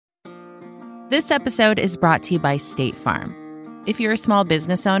This episode is brought to you by State Farm. If you're a small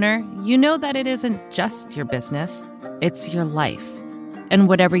business owner, you know that it isn't just your business, it's your life. And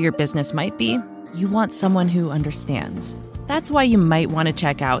whatever your business might be, you want someone who understands. That's why you might want to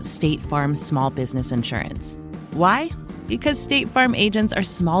check out State Farm Small Business Insurance. Why? Because State Farm agents are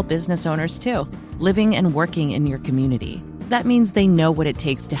small business owners too, living and working in your community. That means they know what it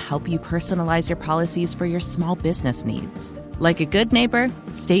takes to help you personalize your policies for your small business needs. Like a good neighbor,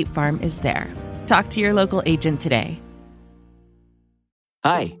 State Farm is there. Talk to your local agent today.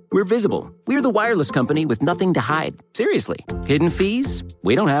 Hi, we're Visible. We're the wireless company with nothing to hide. Seriously. Hidden fees?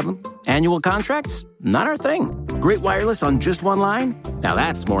 We don't have them. Annual contracts? Not our thing. Great wireless on just one line? Now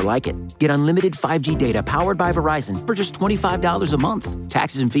that's more like it. Get unlimited 5G data powered by Verizon for just $25 a month.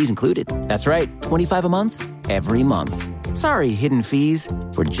 Taxes and fees included. That's right, $25 a month, every month. Sorry, hidden fees.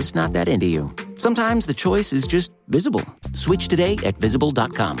 We're just not that into you. Sometimes the choice is just Visible. Switch today at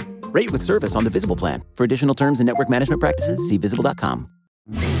Visible.com. Rate with service on the Visible plan. For additional terms and network management practices, see Visible.com.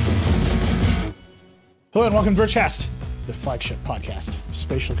 Hello and welcome to Vergecast, the flagship podcast of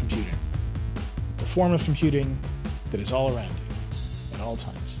spatial computing. The form of computing that is all around you at all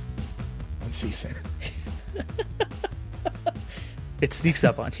times, unceasing. It sneaks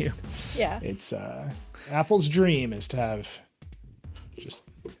up on you. Yeah. It's Apple's dream is to have just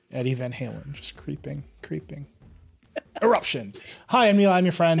Eddie Van Halen just creeping. Eruption. Hi, I'm Neil. I'm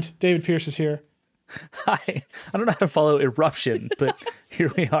your friend. David Pierce is here. Hi. I don't know how to follow Eruption, but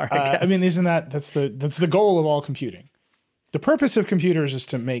here we are. I mean, isn't that's the goal of all computing? The purpose of computers is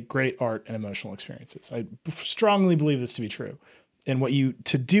to make great art and emotional experiences. I strongly believe this to be true. And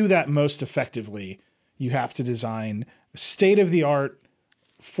to do that most effectively, you have to design state-of-the-art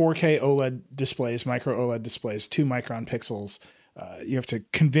 4K OLED displays, micro OLED displays, 2-micron pixels. You have to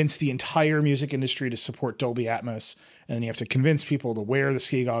convince the entire music industry to support Dolby Atmos, and then you have to convince people to wear the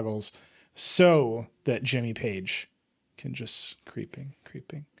ski goggles so that Jimmy Page can just creeping.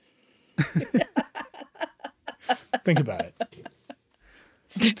 Think about it.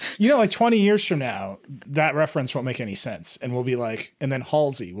 Like 20 years from now, that reference won't make any sense. And we'll be like, and then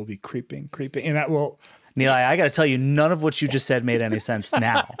Halsey will be creeping. And that will... Neil, I got to tell you, none of what you just said made any sense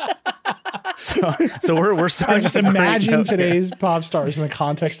now. So we're starting. I just imagine today's pop stars in the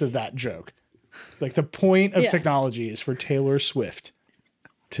context of that joke. Like the point of technology is for Taylor Swift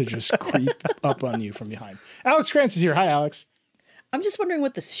to just creep up on you from behind. Alex Krantz is here. Hi, Alex. I'm just wondering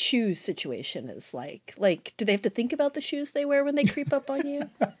what the shoes situation is like. Like, do they have to think about the shoes they wear when they creep up on you?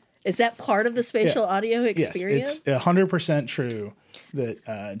 Is that part of the spatial audio experience? Yes, it's 100% true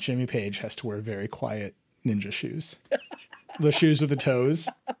that Jimmy Page has to wear very quiet ninja shoes. The shoes with the toes.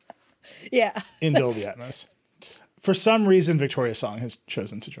 Yeah. In Dolby Atmos. For some reason, Victoria Song has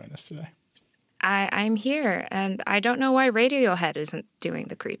chosen to join us today. I'm here, and I don't know why Radiohead isn't doing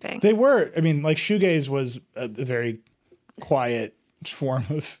the creeping. They were. I mean, like, shoegaze was a very quiet form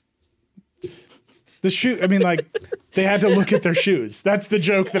of the shoe. I mean, like, they had to look at their shoes. That's the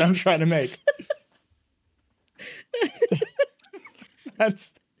joke that I'm trying to make.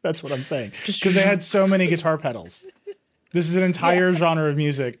 That's what I'm saying. Because they had so many guitar pedals. This is an entire genre of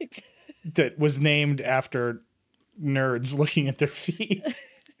music that was named after nerds looking at their feet.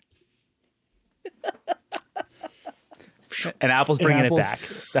 And Apple's bringing it back.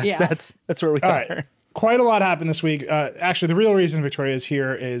 That's where we are. Right. Quite a lot happened this week. Actually, the real reason Victoria is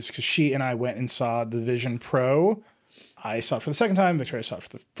here is because she and I went and saw the Vision Pro. I saw it for the second time. Victoria saw it for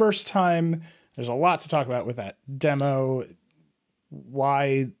the first time. There's a lot to talk about with that demo.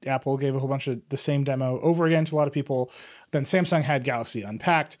 Why Apple gave a whole bunch of the same demo over again to a lot of people. Then Samsung had Galaxy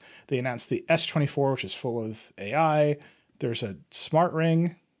Unpacked. They announced the S24, which is full of AI. There's a smart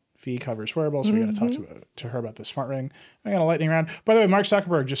ring. Fee covers wearables, so we got to talk to her about the smart ring. I got a lightning round. By the way, Mark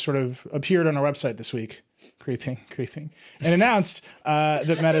Zuckerberg just sort of appeared on our website this week, creeping, and announced that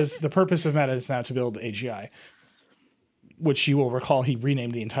the purpose of Meta is now to build AGI, which you will recall he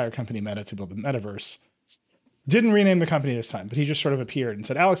renamed the entire company Meta to build the metaverse. Didn't rename the company this time, but he just sort of appeared and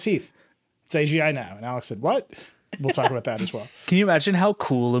said, Alex Heath, it's AGI now. And Alex said, what? We'll talk about that as well. Can you imagine how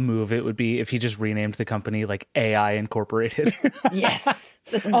cool a move it would be if he just renamed the company like AI Incorporated? Yes.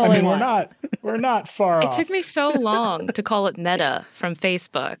 That's all I want. We're not far off. It took me so long to call it Meta from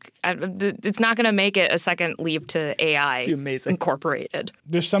Facebook. It's not going to make it a second leap to AI Incorporated.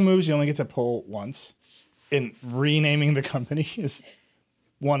 There's some moves you only get to pull once. And renaming the company is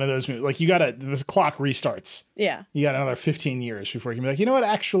one of those moves. Like this clock restarts. Yeah. You got another 15 years before you can be like, you know what?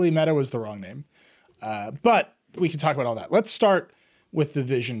 Actually, Meta was the wrong name. But we can talk about all that. Let's start with the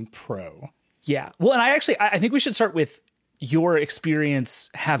Vision Pro. Yeah. Well, and I think we should start with your experience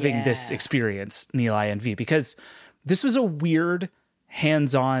having this experience, Neil and V, because this was a weird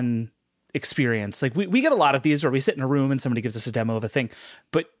hands-on experience. Like we get a lot of these where we sit in a room and somebody gives us a demo of a thing,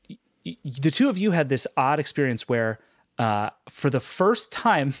 but the two of you had this odd experience where for the first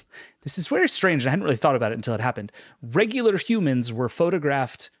time, this is very strange, and I hadn't really thought about it until it happened, regular humans were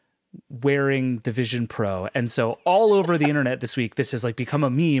photographed wearing the Vision Pro. And so all over the internet this week, this has like become a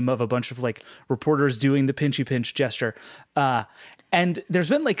meme of a bunch of like reporters doing the pinchy pinch gesture. And there's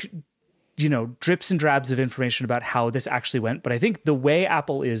been like, drips and drabs of information about how this actually went. But I think the way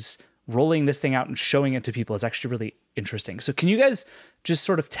Apple is rolling this thing out and showing it to people is actually really interesting. So can you guys just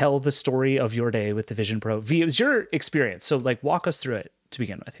sort of tell the story of your day with the Vision Pro? V, it was your experience. So like walk us through it to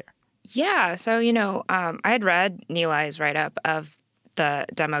begin with here. Yeah. So, I had read Nilai's write-up of the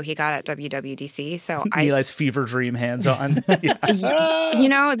demo he got at WWDC. So Nilai's fever dream hands-on.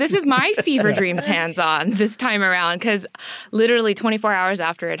 This is my fever dreams hands-on this time around, because literally 24 hours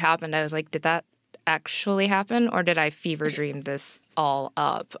after it happened, I was like, did that actually happen, or did I fever dream this all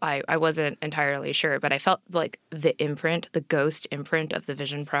up? I wasn't entirely sure, but I felt like the ghost imprint of the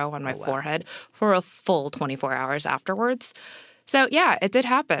Vision Pro on my forehead for a full 24 hours afterwards. So yeah, it did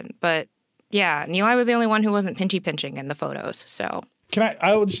happen. But yeah, Nilai was the only one who wasn't pinching in the photos. So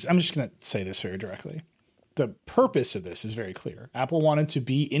I'm just going to say this very directly. The purpose of this is very clear. Apple wanted to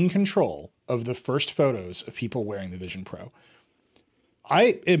be in control of the first photos of people wearing the Vision Pro.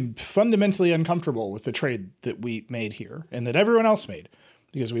 I am fundamentally uncomfortable with the trade that we made here and that everyone else made,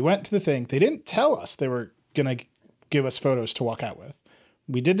 because we went to the thing. They didn't tell us they were going to give us photos to walk out with.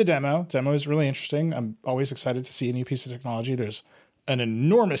 We did the demo. Demo is really interesting. I'm always excited to see a new piece of technology. There's an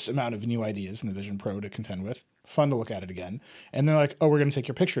enormous amount of new ideas in the Vision Pro to contend with. Fun to look at it again. And they're like, oh, we're going to take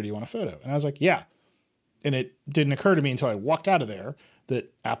your picture. Do you want a photo? And I was like, yeah. And it didn't occur to me until I walked out of there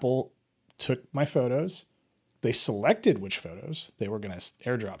that Apple took my photos. They selected which photos they were going to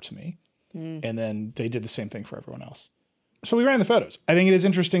airdrop to me. And then they did the same thing for everyone else. So we ran the photos. I think it is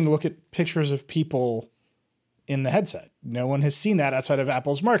interesting to look at pictures of people in the headset. No one has seen that outside of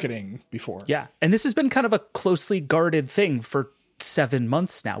Apple's marketing before. Yeah. And this has been kind of a closely guarded thing for 7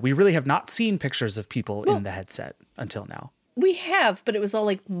 months now. We really have not seen pictures of people in the headset until now. We have, but it was all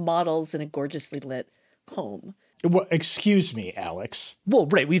like models in a gorgeously lit home. Well, excuse me, Alex. Well,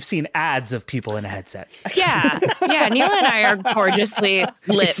 right. We've seen ads of people in a headset. Yeah. Neil and I are gorgeously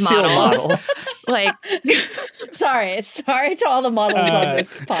lit models. Like, sorry to all the models on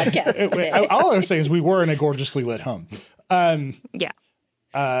this podcast today. All I was saying is we were in a gorgeously lit home.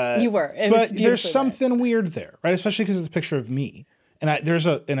 Yeah. You were. But there's something weird there, right? Especially because it's a picture of me. And there's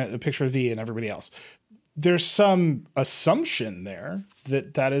a picture of V and everybody else. There's some assumption there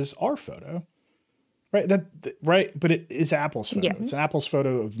that is our photo. Right, right, but it is Apple's photo. Yeah. It's an Apple's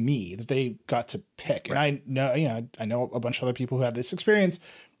photo of me that they got to pick. Right. And I know a bunch of other people who had this experience.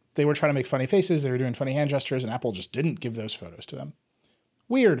 They were trying to make funny faces. They were doing funny hand gestures, and Apple just didn't give those photos to them.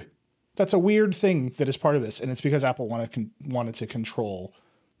 Weird. That's a weird thing that is part of this, and it's because Apple wanted to control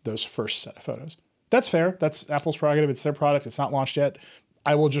those first set of photos. That's fair. That's Apple's prerogative. It's their product. It's not launched yet.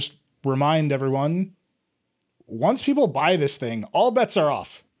 I will just remind everyone, once people buy this thing, all bets are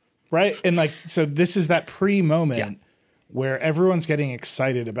off. Right. And so this is that pre-moment where everyone's getting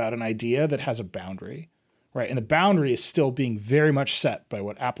excited about an idea that has a boundary. Right. And the boundary is still being very much set by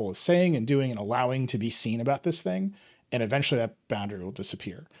what Apple is saying and doing and allowing to be seen about this thing. And eventually that boundary will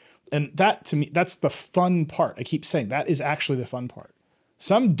disappear. And that, to me, that's the fun part. I keep saying that is actually the fun part.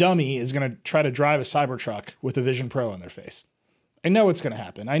 Some dummy is going to try to drive a Cybertruck with a Vision Pro on their face. I know it's going to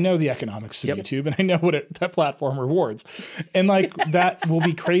happen. I know the economics of YouTube, and I know what that platform rewards. And that will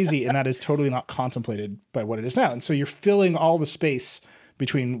be crazy, and that is totally not contemplated by what it is now. And so you're filling all the space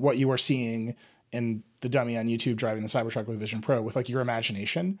between what you are seeing and the dummy on YouTube driving the Cybertruck with Vision Pro with your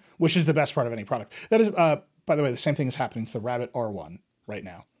imagination, which is the best part of any product. That is, by the way, the same thing is happening to the Rabbit R1 right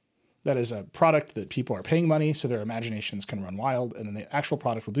now. That is a product that people are paying money so their imaginations can run wild, and then the actual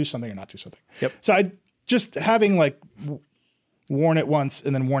product will do something or not do something. Yep. So I just having worn it once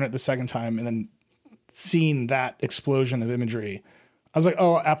and then worn it the second time and then seen that explosion of imagery, I was like,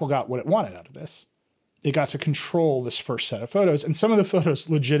 oh, Apple got what it wanted out of this. It got to control this first set of photos. And some of the photos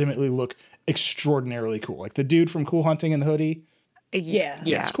legitimately look extraordinarily cool. Like the dude from Cool Hunting in the hoodie. Yeah.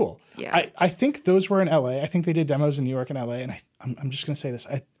 It's cool. Yeah. I think those were in LA. I think they did demos in New York and LA. And I'm just going to say this.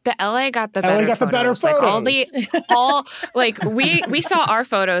 The LA got the better photos. We saw our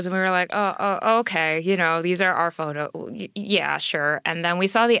photos and we were like, oh, okay. These are our photos. Yeah, sure. And then we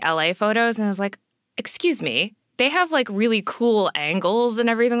saw the LA photos and I was like, excuse me. They have really cool angles and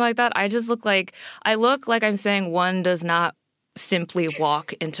everything like that. I look like I'm saying one does not simply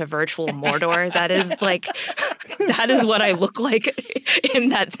walk into virtual Mordor. That is what I look like in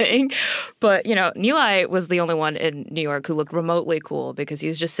that thing. But, Nilay was the only one in New York who looked remotely cool because he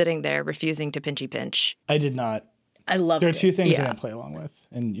was just sitting there refusing to pinchy pinch. I did not. I love it. There are two things I didn't play along with.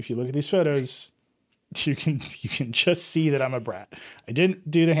 And if you look at these photos, you can just see that I'm a brat. I didn't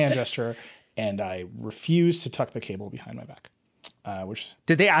do the hand gesture, and I refused to tuck the cable behind my back.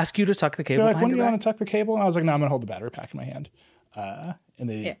 Did they ask you to tuck the cable? They're like, when do you want to tuck the cable? And I was like, no, I'm going to hold the battery pack in my hand.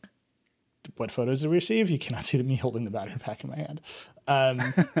 What photos did we receive? You cannot see me holding the battery pack in my hand.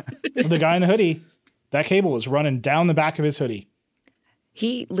 The guy in the hoodie, that cable is running down the back of his hoodie.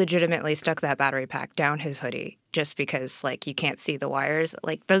 He legitimately stuck that battery pack down his hoodie just because, you can't see the wires.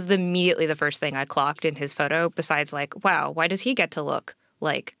 That's immediately the first thing I clocked in his photo, besides, wow, why does he get to look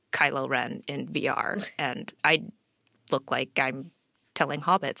like Kylo Ren in VR? And I look like I'm telling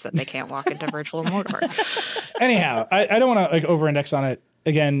hobbits that they can't walk into virtual Mordor. Anyhow, I don't want to over-index on it.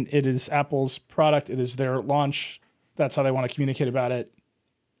 Again, it is Apple's product. It is their launch. That's how they want to communicate about it.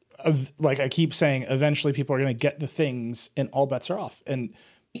 I keep saying, eventually people are going to get the things and all bets are off. And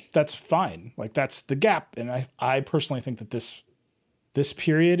that's fine. That's the gap. And I personally think that this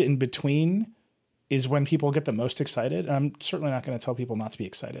period in between is when people get the most excited. And I'm certainly not going to tell people not to be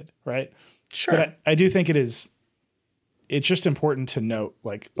excited, right? Sure. But I do think it's just important to note,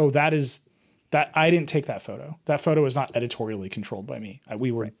 that I didn't take that photo. That photo is not editorially controlled by me.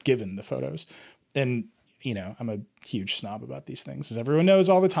 We were given the photos. And, I'm a huge snob about these things. As everyone knows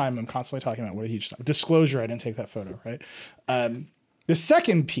all the time, I'm constantly talking about what a huge snob. Disclosure, I didn't take that photo, right? The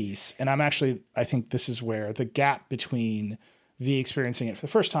second piece, and I think this is where the gap between V experiencing it for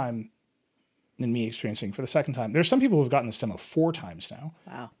the first time and me experiencing it for the second time. There's some people who've gotten this demo 4 times now.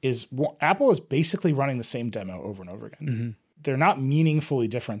 Wow. Apple is basically running the same demo over and over again. Mm-hmm. They're not meaningfully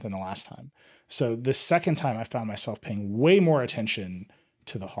different than the last time. So the second time I found myself paying way more attention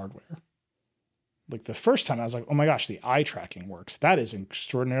to the hardware. The first time I was like, oh my gosh, the eye tracking works. That is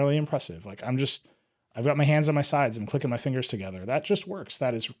extraordinarily impressive. I've got my hands on my sides. I'm clicking my fingers together. That just works.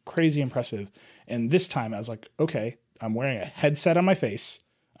 That is crazy impressive. And this time I was like, okay, I'm wearing a headset on my face.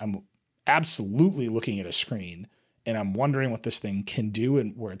 I'm absolutely looking at a screen and I'm wondering what this thing can do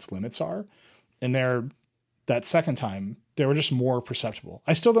and where its limits are. And that second time, they were just more perceptible.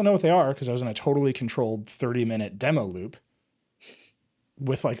 I still don't know what they are because I was in a totally controlled 30-minute demo loop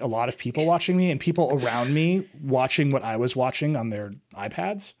with a lot of people watching me and people around me watching what I was watching on their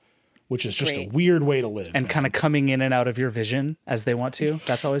iPads, which is just a weird way to live. And kind of coming in and out of your vision as they want to.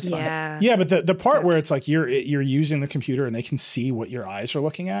 That's always fun. Yeah, but the part where it's you're using the computer and they can see what your eyes are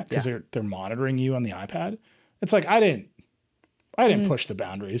looking at because they're monitoring you on the iPad. It's I didn't push the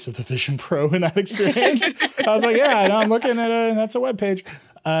boundaries of the Vision Pro in that experience. I was I'm looking at that's a web page.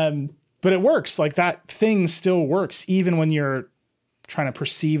 But it works. That thing still works even when you're trying to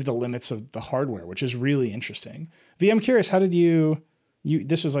perceive the limits of the hardware, which is really interesting. V, I'm curious, how did you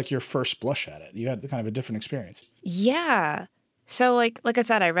this was your first blush at it. You had kind of a different experience. Yeah. So like I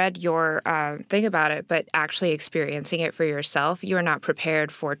said, I read your thing about it, but actually experiencing it for yourself, you're not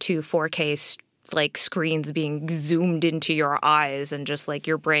prepared for 2 4K screens being zoomed into your eyes and just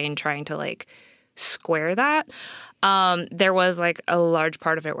your brain trying to square that. There was a large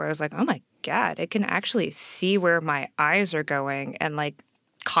part of it where I was like, oh my God, it can actually see where my eyes are going. And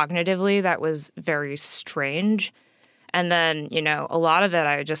cognitively, that was very strange. And then, a lot of it,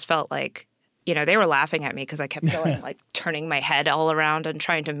 I just felt they were laughing at me because I kept going, turning my head all around and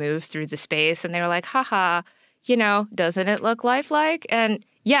trying to move through the space. And they were like, haha, doesn't it look lifelike? And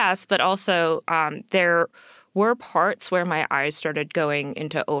yes, but also there were parts where my eyes started going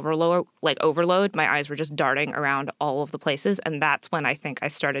into overload. My eyes were just darting around all of the places. And that's when I think I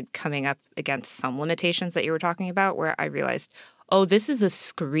started coming up against some limitations that you were talking about, where I realized, oh, this is a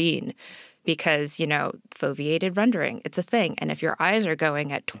screen. Because, foveated rendering, it's a thing. And if your eyes are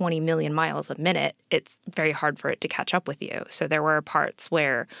going at 20 million miles a minute, it's very hard for it to catch up with you. So there were parts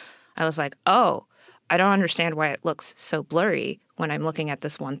where I was like, oh, I don't understand why it looks so blurry when I'm looking at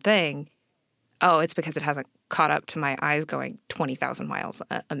this one thing. Oh, it's because it hasn't caught up to my eyes going 20,000 miles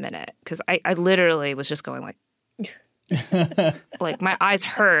a minute. Because I literally was just going my eyes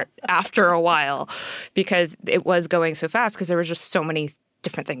hurt after a while because it was going so fast because there were just so many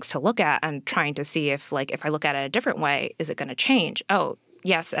different things to look at and trying to see if I look at it a different way, is it going to change? Oh,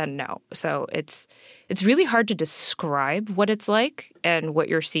 yes and no. So it's really hard to describe what it's like and what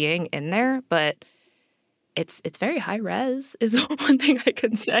you're seeing in there, but it's very high res is one thing I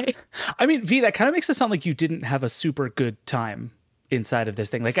can say. I mean, V, that kind of makes it sound like you didn't have a super good time inside of this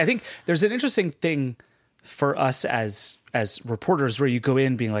thing. I think there's an interesting thing for us as reporters, where you go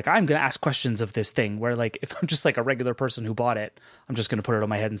in being like, I'm going to ask questions of this thing, where like, if I'm just like a regular person who bought it, I'm just going to put it on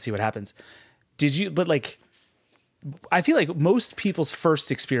my head and see what happens. But like, I feel like most people's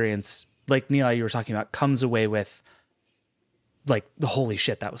first experience, like Neil, you were talking about, comes away with like, the holy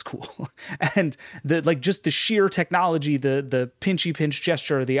shit, that was cool. And the, like, just the sheer technology, the pinchy pinch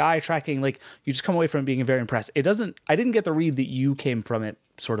gesture, the eye tracking, like, you just come away from it being very impressed. I didn't get the read that you came from it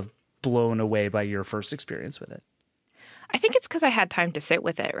sort of blown away by your first experience with it. I think it's because I had time to sit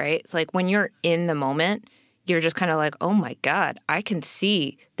with it, right? It's like when you're in the moment, you're just kind of like, oh my God, I can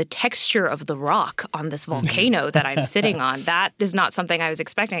see the texture of the rock on this volcano that I'm sitting on. That is not something I was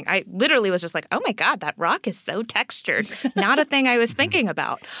expecting. I literally was just like, oh my God, that rock is so textured. Not a thing I was thinking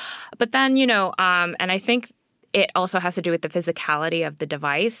about. But then, and I think it also has to do with the physicality of the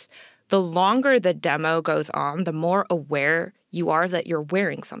device. The longer the demo goes on, the more aware you are that you're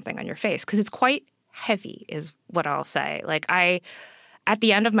wearing something on your face, because it's quite heavy is what I'll say. Like at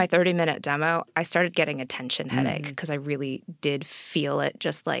the end of my 30-minute demo, I started getting a tension headache because I really did feel it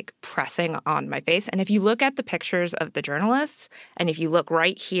just like pressing on my face. And if you look at the pictures of the journalists, and if you look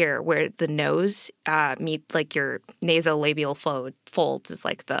right here where the nose meets like your nasolabial folds is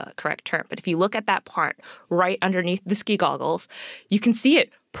like the correct term. But if you look at that part right underneath the ski goggles, you can see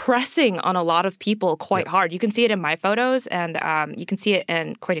it pressing on a lot of people quite hard. You can see it in my photos, and you can see it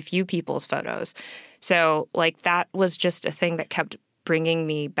in quite a few people's photos. So like that was just a thing that kept bringing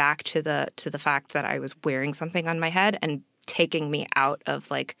me back to the fact that I was wearing something on my head and taking me out of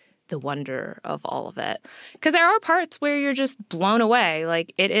like the wonder of all of it. Because there are parts where you're just blown away.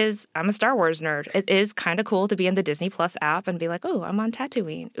 Like I'm a Star Wars nerd. It is kind of cool to be in the Disney Plus app and be like, oh, I'm on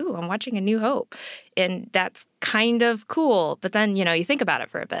Tatooine. Ooh, I'm watching A New Hope. And that's kind of cool. But then, you think about it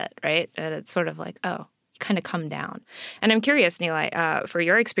for a bit, right? And it's sort of like, oh, kind of come down. And I'm curious, Nilay, for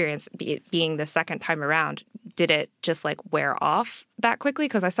your experience being the second time around, did it just like wear off that quickly?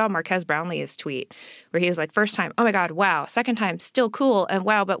 Because I saw Marquez Brownlee's tweet where he was like, first time, oh my God, wow. Second time, still cool. And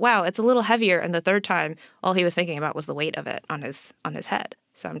wow, it's a little heavier. And the third time, all he was thinking about was the weight of it on his head.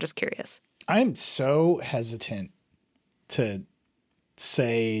 So I'm just curious. I'm so hesitant to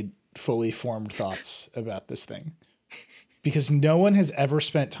say fully formed thoughts about this thing because no one has ever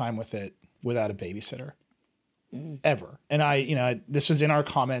spent time with it without a babysitter. Ever. And this was in our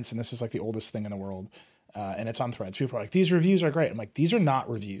comments, and this is like the oldest thing in the world. And it's on Threads. People are like, these reviews are great. I'm like, these are not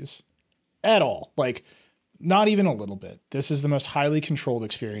reviews at all. Like, not even a little bit. This is the most highly controlled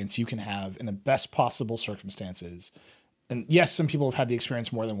experience you can have in the best possible circumstances. And yes, some people have had the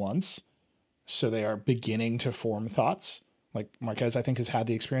experience more than once, so they are beginning to form thoughts. Like Marquez, I think, has had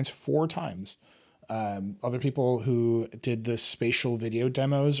the experience 4 times. Other people who did the spatial video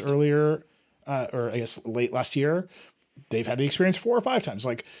demos earlier, or I guess late last year, they've had the experience 4 or 5 times.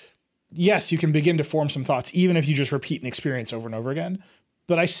 Like, yes, you can begin to form some thoughts, even if you just repeat an experience over and over again.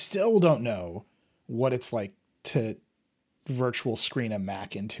 But I still don't know what it's like to virtual screen a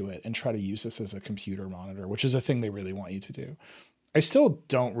Mac into it and try to use this as a computer monitor, which is a thing they really want you to do. I still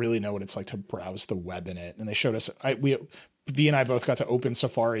don't really know what it's like to browse the web in it. And they showed us, V and I both got to open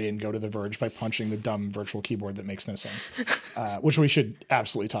Safari and go to The Verge by punching the dumb virtual keyboard that makes no sense, which we should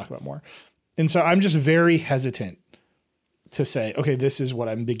absolutely talk about more. And so I'm just very hesitant to say, okay, this is what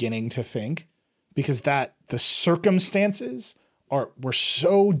I'm beginning to think, because the circumstances were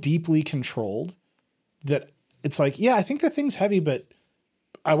so deeply controlled that it's like, yeah, I think the thing's heavy, but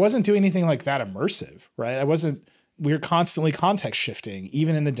I wasn't doing anything like that immersive, right? We were constantly context shifting,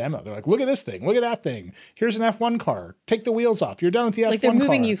 even in the demo. They're like, look at this thing, look at that thing. Here's an F1 car. Take the wheels off. You're done with the F1 car. Like they're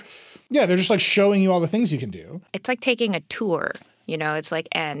moving you. Yeah, they're just like showing you all the things you can do. It's like taking a tour. It's like,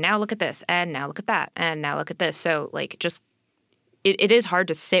 and now look at this, and now look at that, and now look at this. So like just it is hard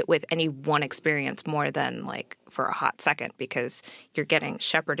to sit with any one experience more than like for a hot second, because you're getting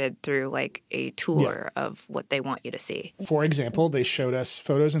shepherded through like a tour of what they want you to see. For example, they showed us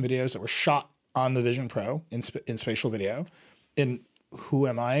photos and videos that were shot on the Vision Pro in spatial video. And who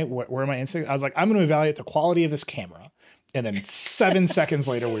am I? Where am I instinct? I was like, I'm going to evaluate the quality of this camera. And then 7 seconds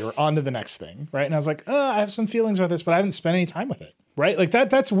later, we were on to the next thing, right? And I was like, I have some feelings about this, but I haven't spent any time with it, right? Like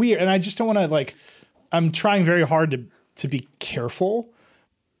that's weird. And I just don't want to like, I'm trying very hard to be careful.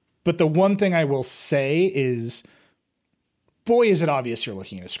 But the one thing I will say is, boy, is it obvious you're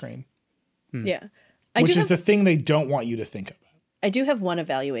looking at a screen. Yeah. Which is the thing they don't want you to think about. I do have one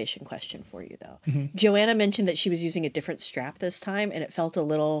evaluation question for you, though. Mm-hmm. Joanna mentioned that she was using a different strap this time, and it felt a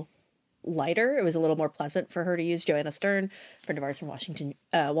little lighter. It was a little more pleasant for her to use. Joanna Stern, friend of ours from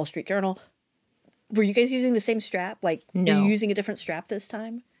Wall Street Journal. Were you guys using the same strap? Like, no. Are you using a different strap this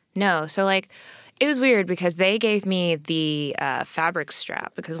time? No. So, like, It was weird because they gave me the fabric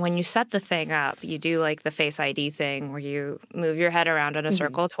strap, because when you set the thing up, you do like the Face ID thing where you move your head around in a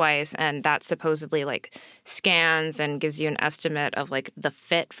circle twice, and that supposedly like scans and gives you an estimate of like the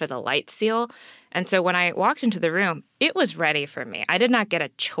fit for the light seal. And so when I walked into the room, it was ready for me. I did not get a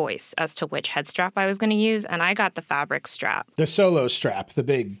choice as to which head strap I was going to use, and I got the fabric strap. The Solo strap, the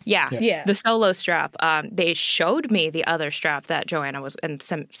big... Yeah. The Solo strap. They showed me the other strap that Joanna was and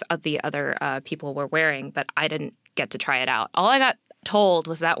some of the other people were wearing, but I didn't get to try it out. All I got told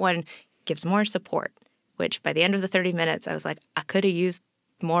was that one gives more support, which by the end of the 30 minutes, I was like, I could have used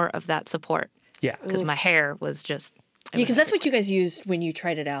more of that support. Yeah. Because my hair was just... Yeah, because that's what you guys used when you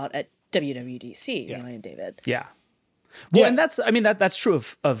tried it out at WWDC, Eli and David. Yeah. Well, and that's true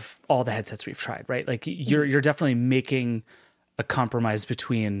of all the headsets we've tried, right? Like you're definitely making a compromise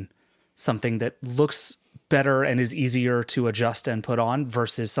between something that looks better and is easier to adjust and put on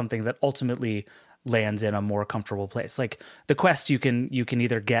versus something that ultimately lands in a more comfortable place. Like the Quest, you can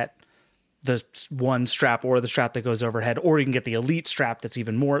either get the one strap or the strap that goes overhead, or you can get the Elite strap that's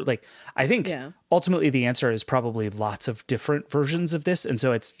even more like, I think ultimately the answer is probably lots of different versions of this. And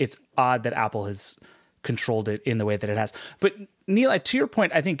so it's odd that Apple has controlled it in the way that it has. But Neil, to your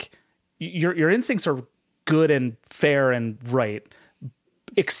point, I think your instincts are good and fair and right,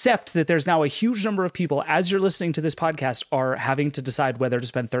 except that there's now a huge number of people, as you're listening to this podcast, are having to decide whether to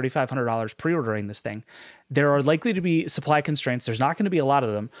spend $3,500 pre-ordering this thing. There are likely to be supply constraints. There's not going to be a lot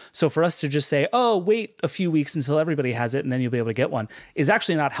of them. So for us to just say, oh, wait a few weeks until everybody has it and then you'll be able to get one, is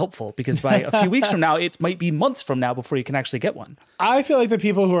actually not helpful, because by a few weeks from now, it might be months from now before you can actually get one. I feel like the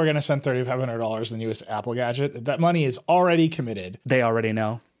people who are going to spend $3,500 in the newest Apple gadget, that money is already committed. They already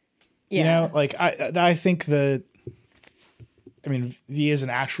know. Yeah. You know, like I think V is an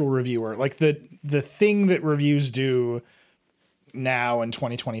actual reviewer. Like the thing that reviews do now in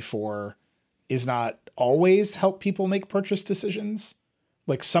 2024 is not always help people make purchase decisions.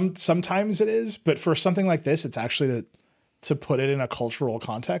 Like sometimes it is, but for something like this, it's actually to put it in a cultural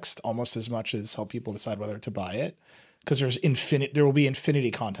context almost as much as help people decide whether to buy it, because there will be infinity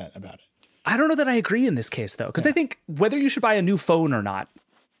content about it. I don't know that I agree in this case though, because I think whether you should buy a new phone or not,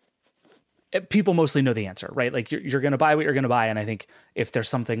 people mostly know the answer, right? Like you're going to buy what you're going to buy. And I think if there's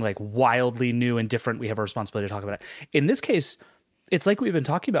something like wildly new and different, we have a responsibility to talk about it. In this case, it's like we've been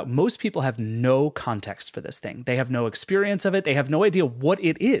talking about. Most people have no context for this thing. They have no experience of it. They have no idea what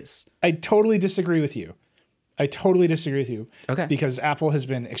it is. I totally disagree with you. Okay. Because Apple has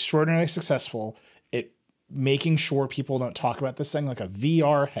been extraordinarily successful at making sure people don't talk about this thing like a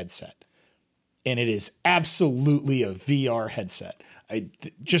VR headset. And it is absolutely a VR headset.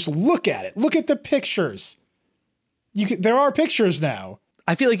 Just look at it. Look at the pictures. There are pictures now.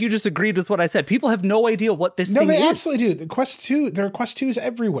 I feel like you just agreed with what I said. People have no idea what this thing is. No, they absolutely do. The Quest 2, there are Quest 2s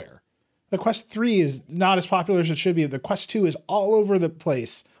everywhere. The Quest 3 is not as popular as it should be. The Quest 2 is all over the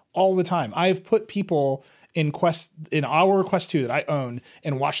place all the time. I've put people in our Quest 2 that I own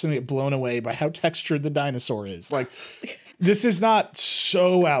and watched them get blown away by how textured the dinosaur is. Like, this is not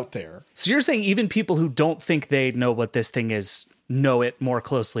so out there. So you're saying even people who don't think they know what this thing is know it more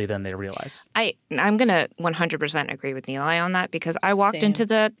closely than they realize. I'm going to 100% agree with Eli on that, because I walked into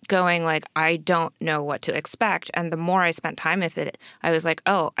that going like, I don't know what to expect. And the more I spent time with it, I was like,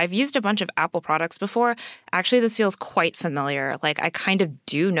 oh, I've used a bunch of Apple products before. Actually, this feels quite familiar. Like I kind of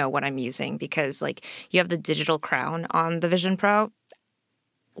do know what I'm using, because like you have the digital crown on the Vision Pro.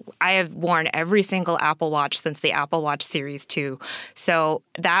 I have worn every single Apple Watch since the Apple Watch Series 2. So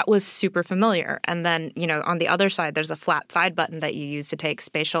that was super familiar. And then, on the other side, there's a flat side button that you use to take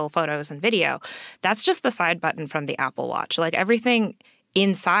spatial photos and video. That's just the side button from the Apple Watch. Like everything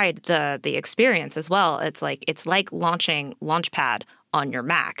inside the experience as well, it's like launching Launchpad on your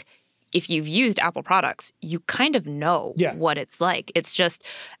Mac. If you've used Apple products, you kind of know what it's like. It's just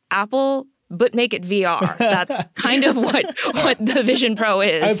Apple, but make it VR. That's kind of what the Vision Pro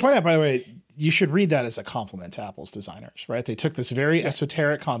is. I would point out, by the way, you should read that as a compliment to Apple's designers, right? They took this very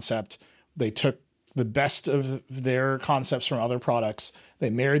esoteric concept. They took the best of their concepts from other products. They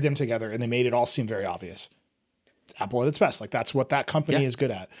married them together, and they made it all seem very obvious. It's Apple at its best. Like, that's what that company is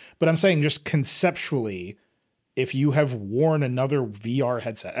good at. But I'm saying just conceptually, if you have worn another VR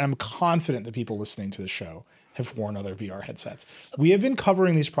headset, and I'm confident that people listening to the show have worn other VR headsets. We have been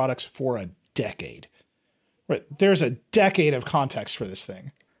covering these products for a decade. Right? There's a decade of context for this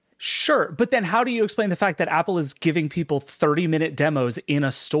thing. Sure, but then how do you explain the fact that Apple is giving people 30-minute demos in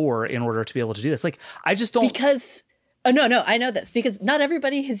a store in order to be able to do this? Like, I just don't... Because, I know this, because not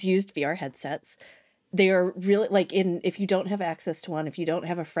everybody has used VR headsets. They are really, like, if you don't have access to one, if you don't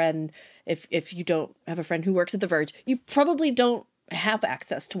have a friend, if you don't have a friend who works at The Verge, you probably don't have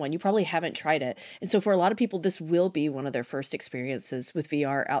access to one. You probably haven't tried it. And so for a lot of people, this will be one of their first experiences with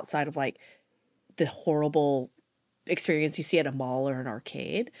VR outside of like the horrible experience you see at a mall or an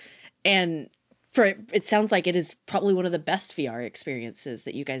arcade. And it sounds like it is probably one of the best VR experiences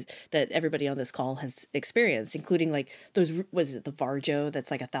that everybody on this call has experienced, including like those, was it the Varjo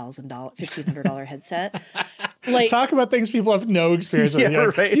that's like $1,500 headset? Like, talk about things people have no experience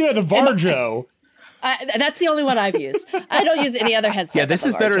with. Right. The Varjo. That's the only one I've used. I don't use any other headset. Yeah, this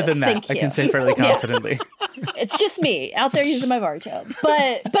is better than that. Thank I can say fairly confidently. It's just me out there using my Varjo.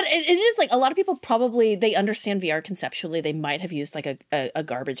 But it is like a lot of people probably, they understand VR conceptually. They might have used like a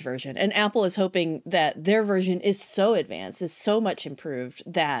garbage version. And Apple is hoping that their version is so advanced, is so much improved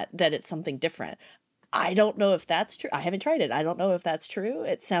that it's something different. I don't know if that's true. I haven't tried it. I don't know if that's true.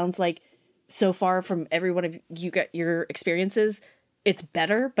 It sounds like so far from every one of you got your experiences, it's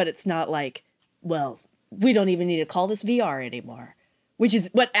better, but it's not like, well, we don't even need to call this VR anymore, which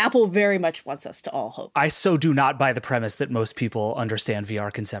is what Apple very much wants us to all hope. I so do not buy the premise that most people understand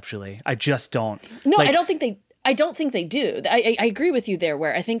VR conceptually. I just don't. No, I don't think they do. I agree with you there,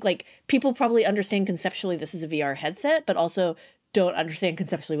 where I think like people probably understand conceptually this is a VR headset, but also don't understand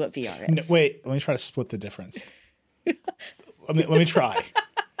conceptually what VR is. No, wait, let me try to split the difference. let me try.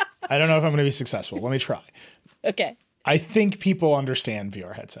 I don't know if I'm going to be successful. Let me try. Okay. I think people understand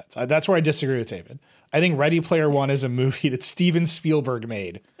VR headsets. That's where I disagree with David. I think Ready Player One is a movie that Steven Spielberg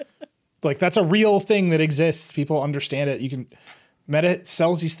made. Like, that's a real thing that exists. People understand it. Meta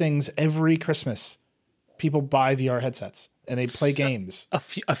sells these things every Christmas. People buy VR headsets and they play games. A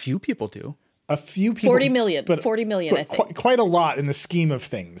few people do. A few people. 40 million. But 40 million, I think. Quite a lot in the scheme of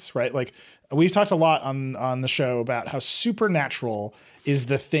things, right? Like, we've talked a lot on the show about how Supernatural is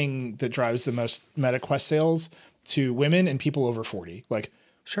the thing that drives the most MetaQuest sales to women and people over 40. Like,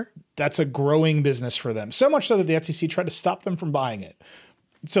 sure, that's a growing business for them. So much so that the FTC tried to stop them from buying it.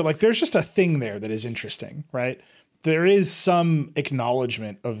 So like, there's just a thing there that is interesting, right? There is some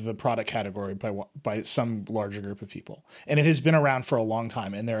acknowledgement of the product category by some larger group of people. And it has been around for a long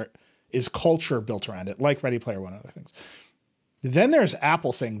time. And there is culture built around it, like Ready Player One and other things. Then there's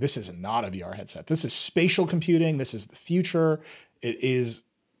Apple saying, this is not a VR headset. This is spatial computing. This is the future. It is,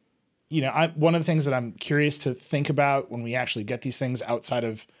 one of the things that I'm curious to think about when we actually get these things outside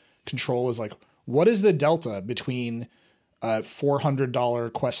of control is like, what is the delta between a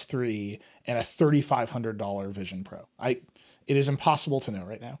 $400 Quest 3 and a $3,500 Vision Pro? It is impossible to know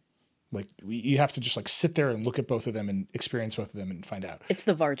right now. Like, you have to just like sit there and look at both of them and experience both of them and find out. It's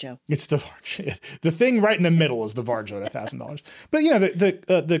the Varjo. It's the Varjo. The thing right in the middle is the Varjo at $1,000.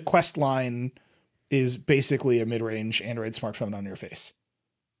 But the Quest line is basically a mid-range Android smartphone on your face.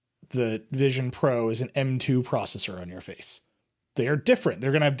 The Vision Pro is an M2 processor on your face. They are different.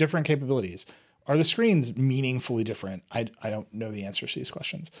 They're going to have different capabilities. Are the screens meaningfully different? I don't know the answers to these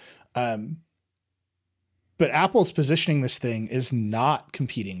questions. But Apple's positioning this thing is not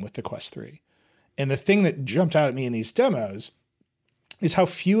competing with the Quest 3. And the thing that jumped out at me in these demos is how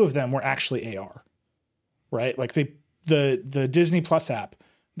few of them were actually AR, right? Like the Disney Plus app,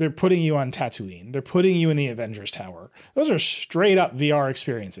 they're putting you on Tatooine. They're putting you in the Avengers Tower. Those are straight up VR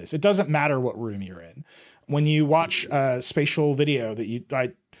experiences. It doesn't matter what room you're in. When you watch spatial video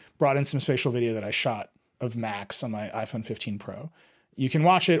I brought in some spatial video that I shot of Max on my iPhone 15 Pro. You can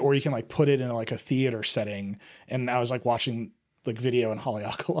watch it, or you can like put it in like a theater setting. And I was like watching like video in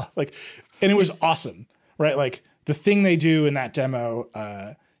Haleakala, and it was awesome, right? Like the thing they do in that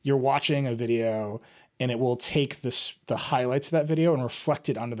demo, you're watching a video and it will take the highlights of that video and reflect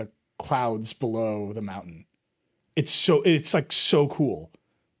it onto the clouds below the mountain. It's like so cool.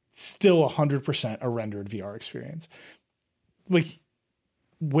 Still 100% a rendered VR experience. Like,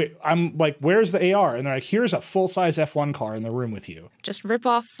 I'm like, where's the AR? And they're like, here's a full-size F1 car in the room with you. Just rip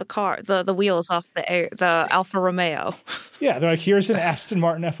off the car, the wheels off the Alfa Romeo. Yeah, they're like, here's an Aston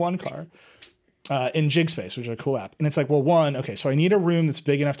Martin F1 car in Jigspace, which is a cool app. And it's like, well, okay, so I need a room that's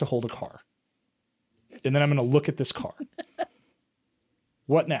big enough to hold a car. And then I'm going to look at this car.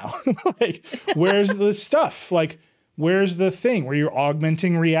 What now? Like, where's the stuff? Like, where's the thing where you're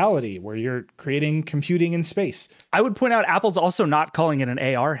augmenting reality, where you're creating computing in space? I would point out Apple's also not calling it an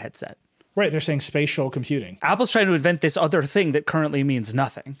AR headset. Right, they're saying spatial computing. Apple's trying to invent this other thing that currently means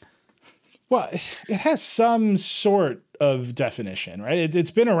nothing. Well, it has some sort of definition, right?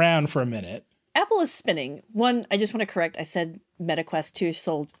 It's been around for a minute. Apple is spinning. One, I just want to correct, I said MetaQuest 2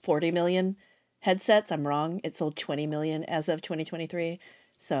 sold 40 million headsets. I'm wrong. It sold 20 million as of 2023.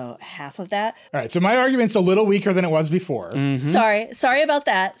 So half of that. All right. So my argument's a little weaker than it was before. Mm-hmm. Sorry about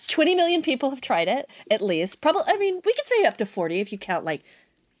that. 20 million people have tried it, at least. Probably, I mean, we could say up to 40 if you count like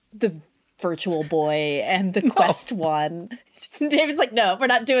the Virtual Boy and the Quest 1. David's like, no, we're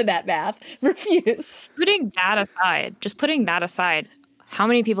not doing that math. Refuse. Putting that aside, how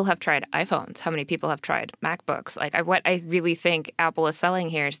many people have tried iPhones? How many people have tried MacBooks? Like, what I really think Apple is selling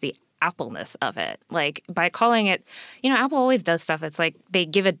here is the Appleness of it. Like, by calling it, Apple always does stuff. It's like they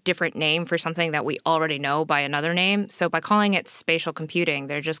give a different name for something that we already know by another name. So by calling it spatial computing,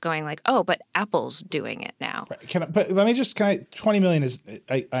 they're just going like, oh, but Apple's doing it now. Right. But let me just 20 million is,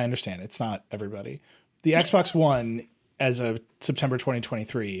 I understand it's not everybody. The Xbox One as of September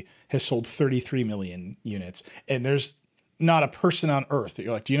 2023 has sold 33 million units. And there's not a person on earth that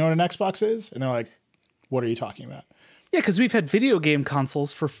you're like, do you know what an Xbox is? And they're like, what are you talking about? Yeah, because we've had video game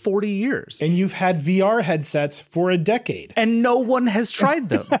consoles for 40 years. And you've had VR headsets for a decade. And no one has tried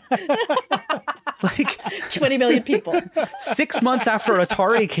them. Like 20 million people. 6 months after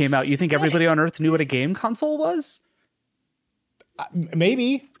Atari came out, you think everybody on Earth knew what a game console was?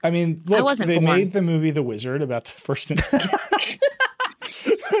 Maybe. I mean, look, they made the movie The Wizard about the first instance.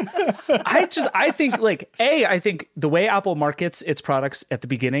 I think the way Apple markets its products at the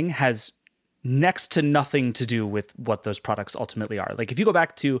beginning has next to nothing to do with what those products ultimately are. Like if you go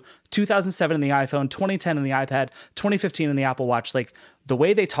back to 2007 in the iPhone, 2010 in the iPad, 2015 in the Apple Watch, like the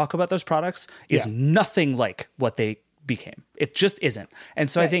way they talk about those products is nothing like what they became. It just isn't. And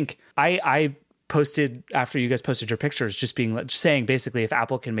so I think I posted after you guys posted your pictures, just saying basically if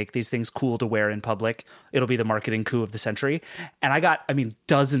Apple can make these things cool to wear in public, it'll be the marketing coup of the century. And I got,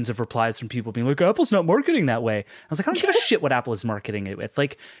 dozens of replies from people being like, Apple's not marketing that way. I was like, I don't give a shit what Apple is marketing it with.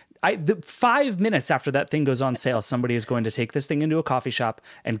 Like 5 minutes after that thing goes on sale, somebody is going to take this thing into a coffee shop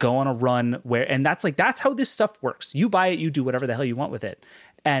and go on a run and that's how this stuff works. You buy it, you do whatever the hell you want with it.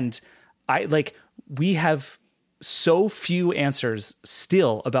 And we have so few answers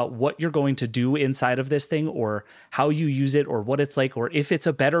still about what you're going to do inside of this thing or how you use it or what it's like or if it's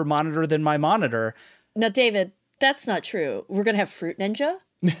a better monitor than my monitor. Now, David, that's not true. We're going to have Fruit Ninja.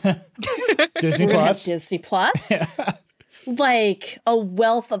 Disney We're Plus. Disney Plus. Like a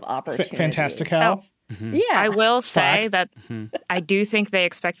wealth of opportunities. Fantastical. Yeah. I will say that I do think they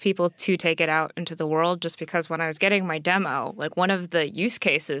expect people to take it out into the world just because when I was getting my demo, like one of the use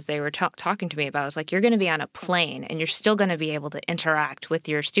cases they were talking to me about was like, you're going to be on a plane and you're still going to be able to interact with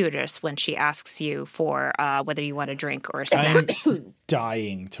your stewardess when she asks you for whether you want a drink or a snack. I'm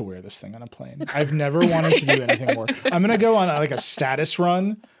dying to wear this thing on a plane. I've never wanted to do anything more. I'm going to go on a status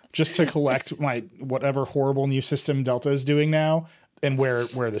run just to collect my whatever horrible new system Delta is doing now. And wear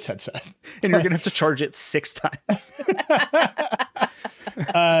this headset. And you're going to have to charge it 6 times.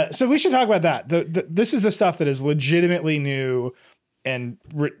 So we should talk about that. This is the stuff that is legitimately new and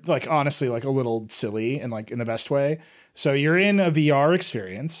honestly a little silly and in the best way. So you're in a VR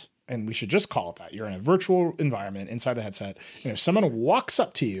experience, and we should just call it that. You're in a virtual environment inside the headset. And if someone walks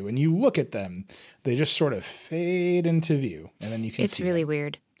up to you and you look at them, they just sort of fade into view. And then you can see It's really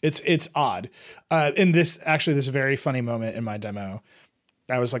weird. It's odd. In this very funny moment in my demo,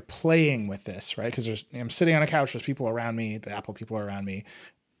 I was playing with this, right? Because I'm sitting on a couch, there's people around me, the Apple people are around me,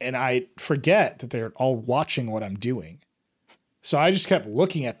 and I forget that they're all watching what I'm doing. So I just kept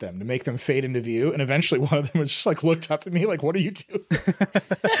looking at them to make them fade into view, and eventually one of them was just looked up at me like, what are you doing?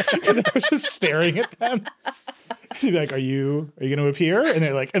 Because I was just staring at them. He'd be like, are you going to appear? And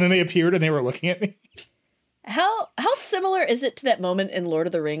they're like, and then they appeared and they were looking at me. How similar is it to that moment in Lord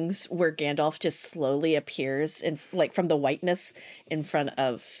of the Rings where Gandalf just slowly appears from the whiteness in front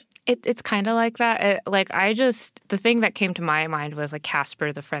of? It's kind of like that. The thing that came to my mind was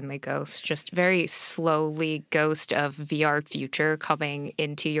Casper the Friendly Ghost, just very slowly ghost of VR future coming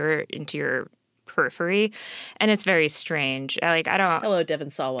into your periphery, and it's very strange. I don't. Hello, Devon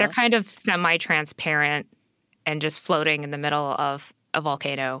Sawa. They're kind of semi-transparent and just floating in the middle of a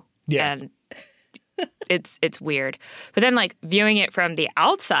volcano. Yeah. And it's weird. But then viewing it from the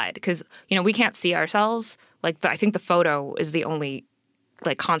outside, because we can't see ourselves. I think the photo is the only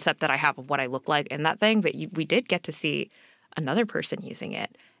concept that I have of what I look like in that thing. But we did get to see another person using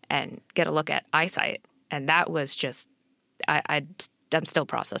it and get a look at eyesight, and that was just I'm still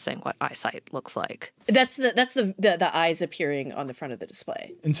processing what eyesight looks like. That's the eyes appearing on the front of the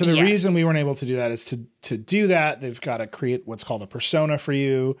display. And so the reason we weren't able to do that is to do that, they've got to create what's called a persona for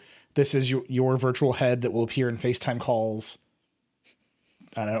you. This is your virtual head that will appear in FaceTime calls.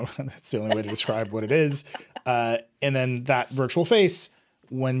 I don't know. That's the only way to describe what it is. And then that virtual face,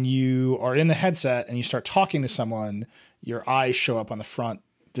 when you are in the headset and you start talking to someone, your eyes show up on the front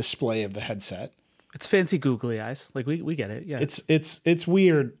display of the headset. It's fancy googly eyes. We get it. Yeah. It's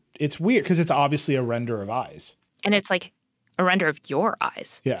weird. It's weird because it's obviously a render of eyes. And it's a render of your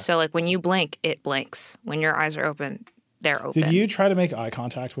eyes. Yeah. So when you blink, it blinks. When your eyes are open, they're open. Did you try to make eye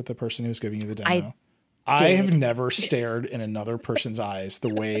contact with the person who's giving you the demo? I have never stared in another person's eyes the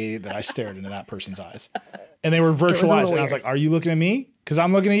way that I stared into that person's eyes. And they were virtual eyes. And I was like, are you looking at me? Because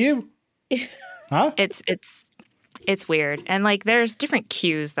I'm looking at you. Huh? It's weird. And like there's different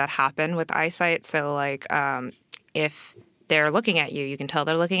cues that happen with eyesight. So like if they're looking at you, you can tell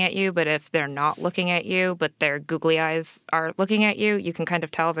they're looking at you. But if they're not looking at you, but their googly eyes are looking at you, you can kind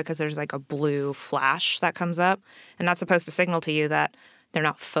of tell because there's like a blue flash that comes up. And that's supposed to signal to you that they're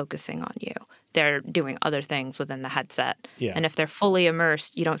not focusing on you. They're doing other things within the headset. Yeah. And if they're fully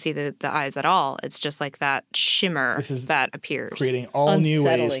immersed, you don't see the eyes at all. It's just like that shimmer that appears. Creating all new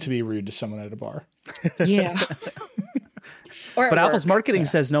ways to be rude to someone at a bar. Yeah. But Apple's marketing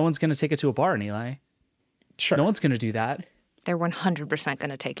says no one's going to take it to a bar, Eli. Sure. No one's going to do that. They're 100% going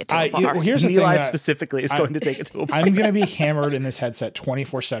to take it to a bar. Well, here's the Eli thing specifically is going to take it to a bar. I'm going to be hammered in this headset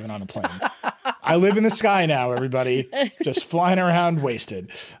 24/7 on a plane. I live in the sky now, everybody. Just flying around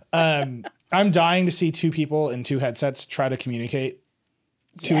wasted. I'm dying to see two people in two headsets try to communicate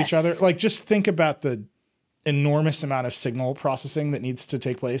to each other. Like, just think about the enormous amount of signal processing that needs to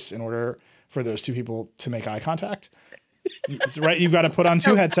take place in order for those two people to make eye contact. Right? You've got to put on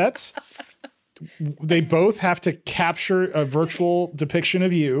two headsets. They both have to capture a virtual depiction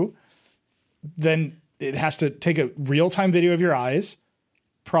of you. Then it has to take a real-time video of your eyes,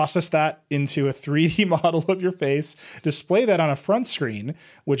 process that into a 3D model of your face, display that on a front screen,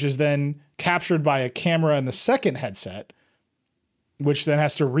 which is then captured by a camera in the second headset, which then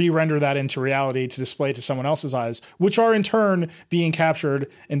has to re-render that into reality to display to someone else's eyes, which are in turn being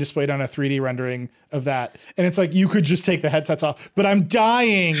captured and displayed on a 3D rendering of that. And it's like, you could just take the headsets off, but I'm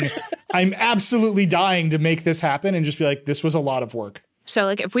dying. I'm absolutely dying to make this happen and just be like, this was a lot of work. So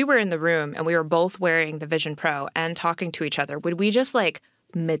like if we were in the room and we were both wearing the Vision Pro and talking to each other, would we just like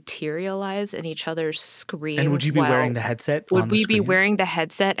materialize in each other's screen? And would you be wearing the headset? Would we be wearing the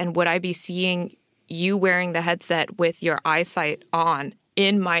headset, and would I be seeing you wearing the headset with your eyesight on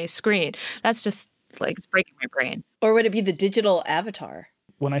in my screen? That's just like, it's breaking my brain. Or would it be the digital avatar?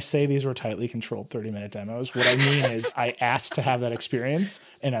 When I say these were tightly controlled 30-minute demos, what I mean is I asked to have that experience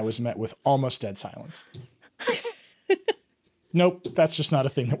and I was met with almost dead silence. Nope, that's just not a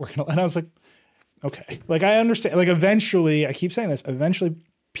thing that we're going to. And I was like, okay. Like, I understand. Like, eventually, I keep saying this, eventually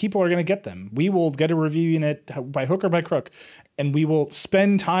people are going to get them. We will get a review unit by hook or by crook, and we will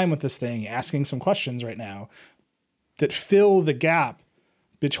spend time with this thing asking some questions right now that fill the gap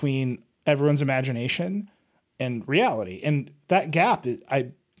between everyone's imagination and reality. And that gap,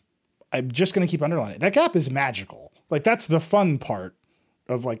 I'm just going to keep underlining it. That gap is magical. Like, that's the fun part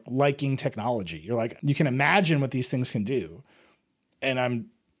of like liking technology. You're like, you can imagine what these things can do. And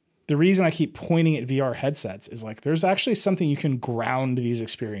the reason I keep pointing at VR headsets is like, there's actually something you can ground these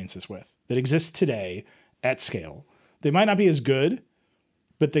experiences with that exists today at scale. They might not be as good,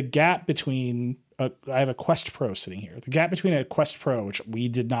 but the gap between I have a Quest Pro sitting here. The gap between a Quest Pro, which we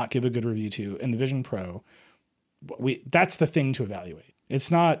did not give a good review to, and the Vision Pro, that's the thing to evaluate. It's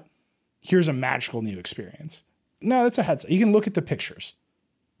not, here's a magical new experience. No, that's a headset. You can look at the pictures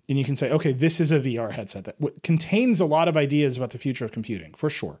and you can say, okay, this is a VR headset that contains a lot of ideas about the future of computing, for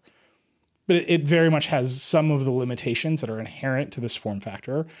sure. But it very much has some of the limitations that are inherent to this form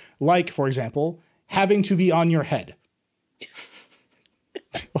factor. Like, for example, having to be on your head.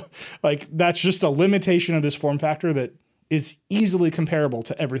 Like, that's just a limitation of this form factor that is easily comparable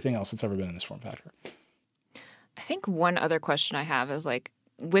to everything else that's ever been in this form factor. I think one other question I have is like,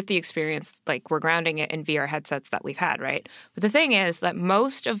 with the experience, like we're grounding it in VR headsets that we've had, right? But the thing is that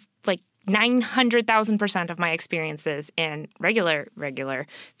most of like 900,000% of my experiences in regular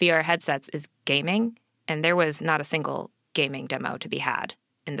VR headsets is gaming. And there was not a single gaming demo to be had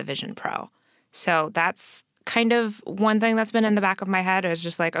in the Vision Pro. So that's kind of one thing that's been in the back of my head is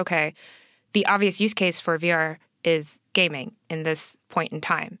just like, okay, the obvious use case for VR is gaming in this point in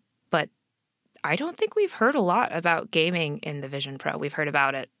time. But I don't think we've heard a lot about gaming in the Vision Pro. We've heard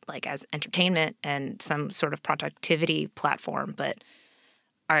about it like as entertainment and some sort of productivity platform, but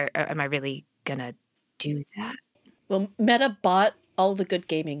am I really gonna do that? Well, Meta bought all the good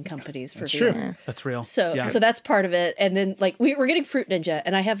gaming companies for That's VR. true. Yeah. That's real. So that's part of it. And then like we're getting Fruit Ninja,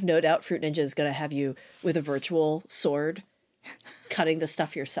 and I have no doubt Fruit Ninja is going to have you with a virtual sword cutting the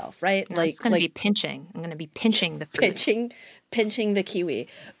stuff yourself, right? I'm just going to be pinching. I'm going to be pinching the fruits. pinching the kiwi.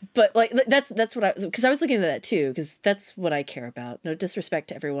 But like that's what because I was looking at that too, because that's what I care about. No disrespect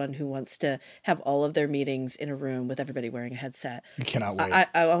to everyone who wants to have all of their meetings in a room with everybody wearing a headset. I cannot wait.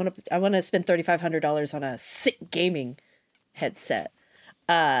 I want to spend $3,500 on a sick gaming headset.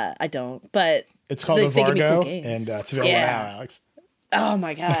 I don't, but it's called the they give me Vargo, cool games. and it's available now, Alex. Oh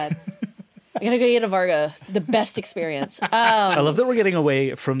my god. I gotta go get a Vargo. The best experience. I love that we're getting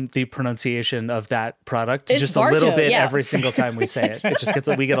away from the pronunciation of that product It's just Varjo, a little bit yeah. every single time we say it. It just gets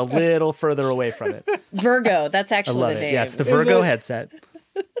we get a little further away from it. Virgo. That's I actually love the it. name. Yeah, it's the Virgo this- headset.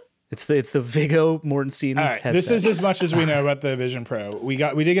 It's the Vigo Mortenstein All right, headset. this is as much as we know about the Vision Pro. We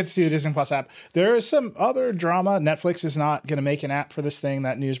did get to see the Disney Plus app. There is some other drama. Netflix is not going to make an app for this thing.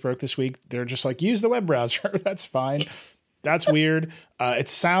 That news broke this week. They're just like, use the web browser. That's fine. That's weird. It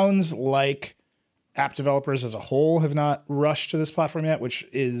sounds like app developers as a whole have not rushed to this platform yet, which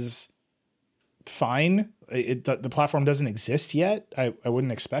is fine. The platform doesn't exist yet. I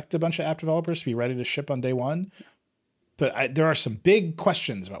wouldn't expect a bunch of app developers to be ready to ship on day one. But there are some big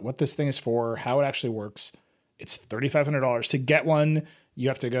questions about what this thing is for, how it actually works. It's $3,500 to get one. You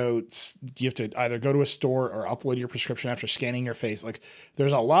have to either go to a store or upload your prescription after scanning your face. Like,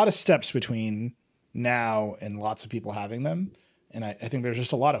 there's a lot of steps between now and lots of people having them. And I think there's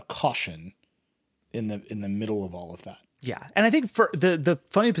just a lot of caution in the middle of all of that. Yeah. And I think for the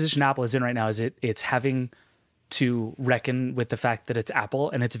funny position Apple is in right now is it's having to reckon with the fact that it's Apple,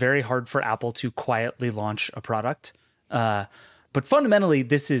 and it's very hard for Apple to quietly launch a product. But fundamentally,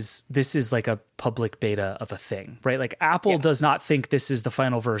 this is like a public beta of a thing, right? Like Apple does not think this is the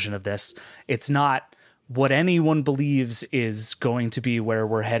final version of this. It's not what anyone believes is going to be where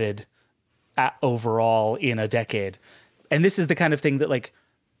we're headed overall in a decade. And this is the kind of thing that like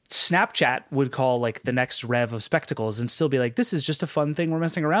Snapchat would call like the next rev of spectacles and still be like, this is just a fun thing we're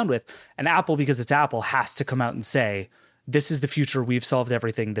messing around with. And Apple, because it's Apple, has to come out and say, this is the future. We've solved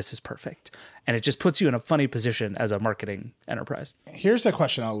everything. This is perfect. And it just puts you in a funny position as a marketing enterprise. Here's a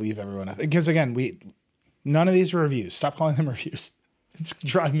question I'll leave everyone with. Because again, none of these are reviews. Stop calling them reviews. It's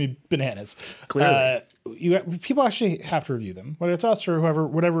driving me bananas. Clearly. People actually have to review them, whether it's us or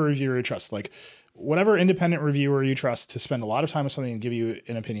whatever reviewer you trust. Like whatever independent reviewer you trust to spend a lot of time with something and give you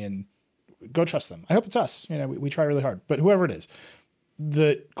an opinion, go trust them. I hope it's us. We try really hard, but whoever it is,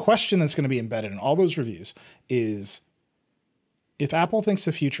 the question that's going to be embedded in all those reviews is, if Apple thinks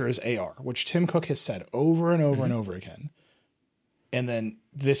the future is AR, which Tim Cook has said over and over and over again, and then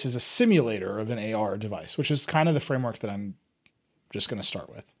this is a simulator of an AR device, which is kind of the framework that I'm just going to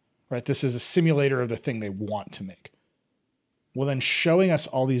start with, right? This is a simulator of the thing they want to make. Well, then showing us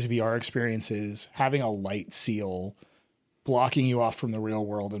all these VR experiences, having a light seal, blocking you off from the real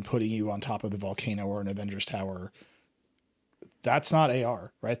world and putting you on top of the volcano or an Avengers Tower, that's not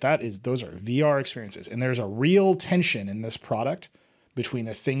AR, right? Those are VR experiences. And there's a real tension in this product between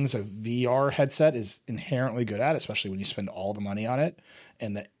the things a VR headset is inherently good at, especially when you spend all the money on it,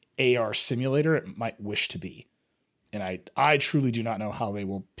 and the AR simulator it might wish to be. And I truly do not know how they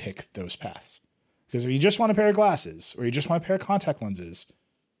will pick those paths. Because if you just want a pair of glasses or you just want a pair of contact lenses,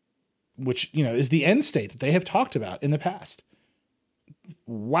 which, is the end state that they have talked about in the past,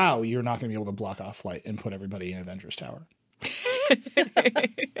 wow, you're not going to be able to block off light and put everybody in Avengers Tower.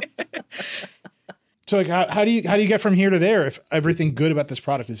 So like, how do you get from here to there if everything good about this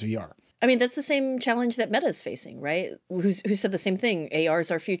product is VR? I mean, that's the same challenge that Meta is facing, right? Who said the same thing? AR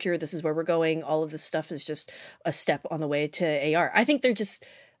is our future. This is where we're going. All of this stuff is just a step on the way to AR. I think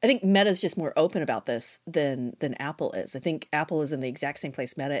Meta's just more open about this than Apple is. I think Apple is in the exact same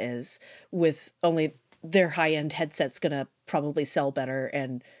place Meta is, with only their high-end headset's going to probably sell better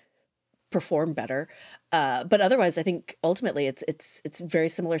and perform better. But otherwise, I think ultimately it's very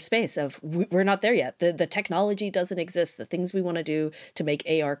similar space of we're not there yet. The technology doesn't exist. The things we want to do to make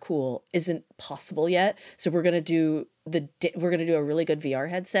AR cool isn't possible yet. So we're going to do a really good VR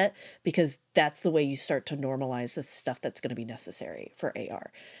headset because that's the way you start to normalize the stuff that's going to be necessary for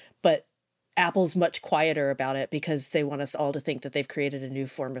AR. But Apple's much quieter about it because they want us all to think that they've created a new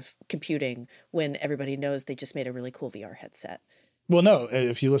form of computing when everybody knows they just made a really cool VR headset. Well, no,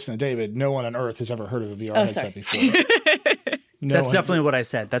 if you listen to David, no one on earth has ever heard of a VR headset before. That's definitely what I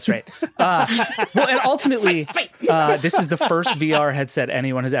said. That's right. Well, and ultimately, this is the first VR headset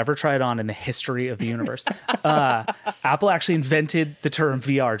anyone has ever tried on in the history of the universe. Apple actually invented the term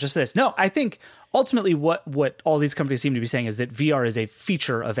VR just for this. No, I think ultimately what all these companies seem to be saying is that VR is a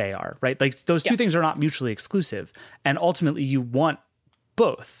feature of AR, right? Like those two things are not mutually exclusive. And ultimately you want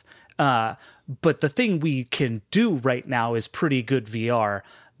both. But the thing we can do right now is pretty good VR.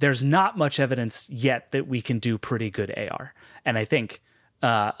 There's not much evidence yet that we can do pretty good AR. And I think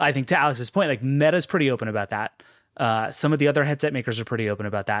to Alex's point, like Meta's pretty open about that. Some of the other headset makers are pretty open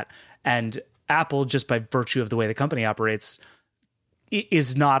about that. And Apple, just by virtue of the way the company operates,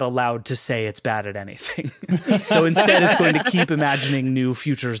 is not allowed to say it's bad at anything. So instead, it's going to keep imagining new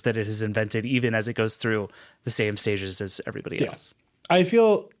futures that it has invented, even as it goes through the same stages as everybody else. I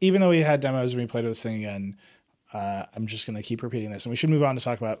feel, even though we had demos and we played with this thing again, I'm just going to keep repeating this, and we should move on to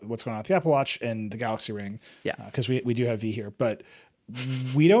talk about what's going on with the Apple Watch and the Galaxy Ring. Yeah, because we do have V here, but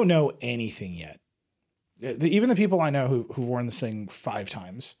we don't know anything yet. Even the people I know who've worn this thing 5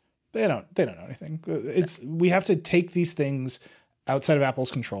 times, they don't know anything. We have to take these things outside of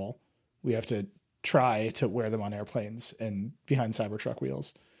Apple's control. We have to try to wear them on airplanes and behind Cybertruck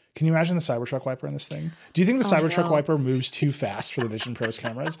wheels. Can you imagine the Cybertruck wiper in this thing? Do you think the Cybertruck wiper moves too fast for the Vision Pro's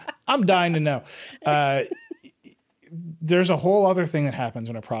cameras? I'm dying to know. There's a whole other thing that happens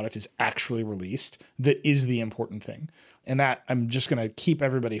when a product is actually released that is the important thing. And that I'm just going to keep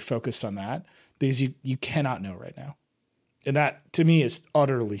everybody focused on that because you cannot know right now. And that to me is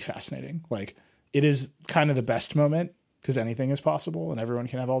utterly fascinating. Like, it is kind of the best moment because anything is possible and everyone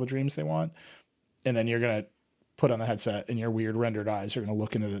can have all the dreams they want. And then you're going to put on the headset and your weird rendered eyes are going to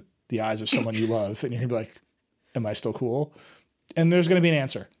look into the eyes of someone you love and you're going to be like, am I still cool? And there's going to be an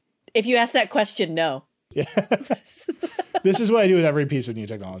answer. If you ask that question, no. Yeah. This is what I do with every piece of new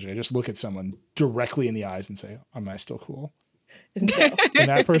technology. I just look at someone directly in the eyes and say, am I still cool? No. And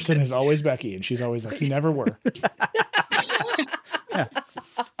that person is always Becky, and she's always like, you never were. Yeah.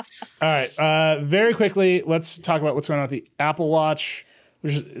 All right. Very quickly, let's talk about what's going on with the Apple Watch,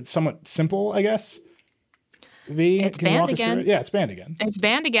 which is somewhat simple, I guess. V, it's banned again. Yeah, it's banned again. It's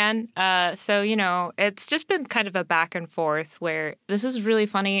banned again. So, it's just been kind of a back and forth where this is really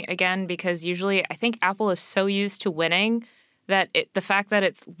funny again because usually I think Apple is so used to winning that the fact that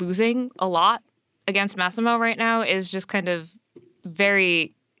it's losing a lot against Massimo right now is just kind of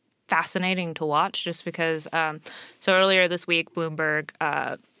very fascinating to watch just because so earlier this week, Bloomberg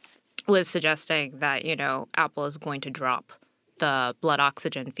was suggesting that, Apple is going to drop the blood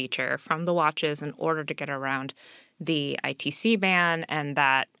oxygen feature from the watches in order to get around the ITC ban, and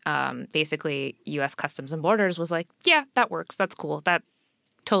that basically U.S. Customs and Borders was like, yeah, that works. That's cool. That's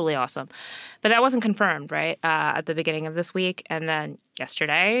totally awesome. But that wasn't confirmed, right, at the beginning of this week. And then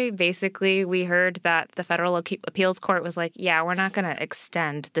yesterday, basically, we heard that the Federal Appeals Court was like, yeah, we're not going to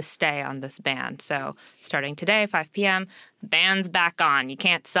extend the stay on this ban. So starting today, 5 p.m., ban's back on. You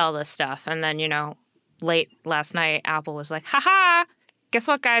can't sell this stuff. And then, late last night, Apple was like, ha, guess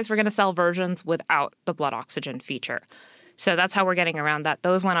what, guys? We're going to sell versions without the blood oxygen feature. So that's how we're getting around that.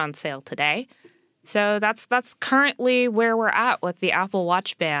 Those went on sale today. So that's currently where we're at with the Apple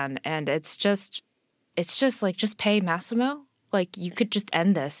Watch ban. And it's just like, just pay Massimo. Like, you could just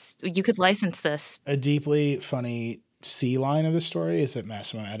end this. You could license this. A deeply funny C line of the story is that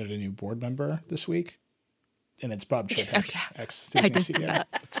Massimo added a new board member this week. And it's Bob Chapek, ex-Disney CEO.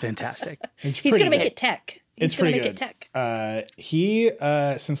 It's fantastic. He's going to make it tech. It's pretty good. He,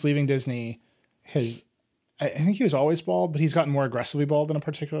 since leaving Disney, I think he was always bald, but he's gotten more aggressively bald in a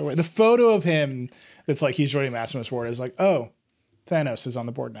particular way. The photo of him that's like he's joining Massimo's board is like, oh, Thanos is on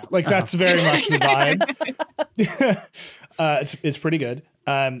the board now. Like, that's very much the vibe. It's pretty good.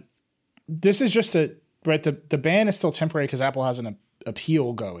 This is just the ban is still temporary because Apple has an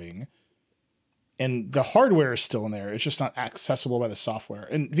appeal going. And the hardware is still in there. It's just not accessible by the software.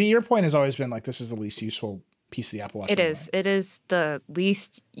 And V, your point has always been like, this is the least useful piece of the Apple Watch. It is. It is the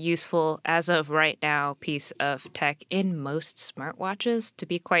least useful, as of right now, piece of tech in most smartwatches, to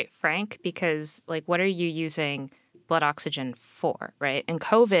be quite frank, because, like, what are you using blood oxygen for, right? In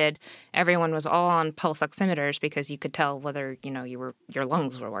COVID, everyone was all on pulse oximeters because you could tell whether, your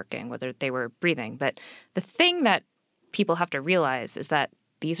lungs were working, whether they were breathing. But the thing that people have to realize is that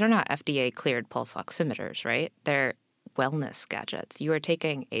these are not FDA-cleared pulse oximeters, right? They're wellness gadgets. You are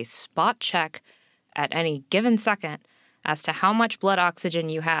taking a spot check at any given second as to how much blood oxygen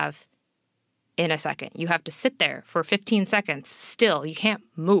you have in a second. You have to sit there for 15 seconds still. You can't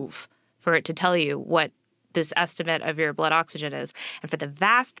move for it to tell you what this estimate of your blood oxygen is. And for the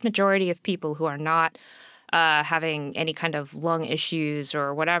vast majority of people who are not having any kind of lung issues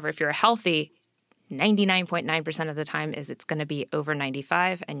or whatever, if you're healthy, 99.9% of the time it's going to be over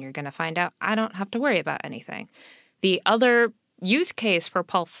 95, and you're going to find out I don't have to worry about anything. The other use case for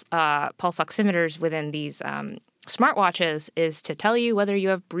pulse oximeters within these smartwatches is to tell you whether you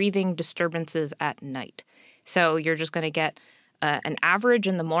have breathing disturbances at night. So you're just going to get an average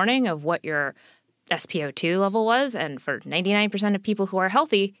in the morning of what your SpO2 level was, and for 99% of people who are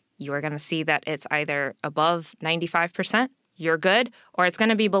healthy, you are going to see that it's either above 95%, you're good, or it's going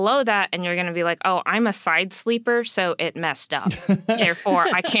to be below that, and you're going to be like, oh, I'm a side sleeper, so it messed up. Therefore,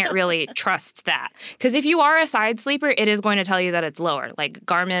 I can't really trust that. Because if you are a side sleeper, it is going to tell you that it's lower. Like,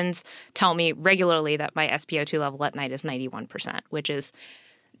 Garmin's tell me regularly that my SpO2 level at night is 91%, which is,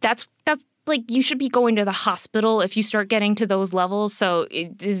 that's like, you should be going to the hospital if you start getting to those levels, so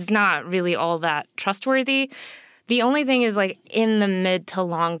it is not really all that trustworthy. The only thing is, like, in the mid to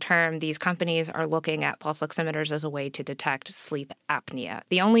long term, these companies are looking at pulse oximeters as a way to detect sleep apnea.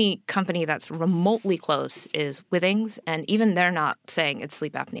 The only company that's remotely close is Withings, and even they're not saying it's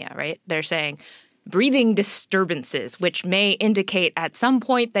sleep apnea, right? They're saying breathing disturbances, which may indicate at some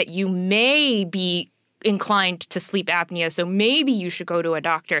point that you may be inclined to sleep apnea, so maybe you should go to a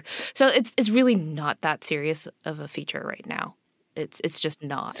doctor. So it's really not that serious of a feature right now. It's just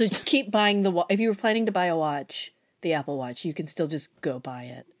not. So keep buying if you were planning to buy a watch, the Apple Watch, you can still just go buy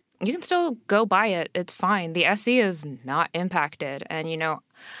it. You can still go buy it. It's fine. The SE is not impacted. And,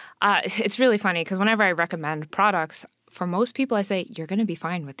 it's really funny because whenever I recommend products, for most people, I say, you're going to be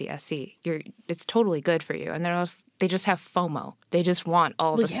fine with the SE. It's totally good for you. And they just have FOMO. They just want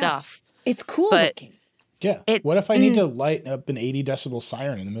all the stuff. It's cool looking. Yeah. What if I need to light up an 80 decibel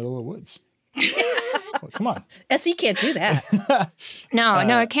siren in the middle of the woods? Well, come on. SE can't do that. No,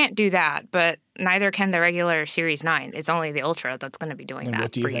 it can't do that. But neither can the regular Series 9. It's only the Ultra that's going to be doing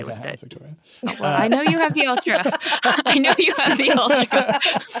that for you with it. Victoria? Oh, well, I know you have the Ultra. I know you have the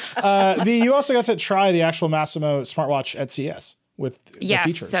Ultra. You also got to try the actual Massimo smartwatch at CES with the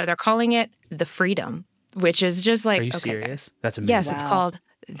features. So they're calling it the Freedom, which is just like... Are you serious? That's amazing. Yes, it's called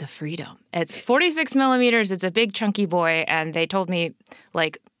the Freedom. It's 46 millimeters. It's a big chunky boy. And they told me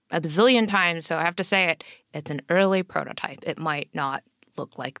like a bazillion times, so I have to say it, it's an early prototype. It might not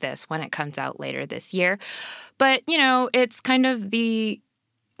look like this when it comes out later this year. But, it's kind of they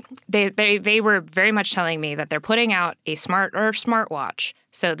were very much telling me that they're putting out a smartwatch.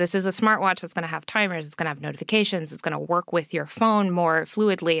 So this is a smartwatch that's going to have timers, it's going to have notifications, it's going to work with your phone more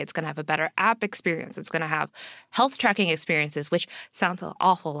fluidly, it's going to have a better app experience, it's going to have health tracking experiences, which sounds an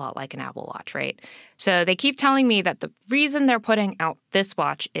awful lot like an Apple Watch, right? So they keep telling me that the reason they're putting out this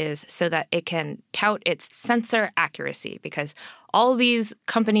watch is so that it can tout its sensor accuracy, because all these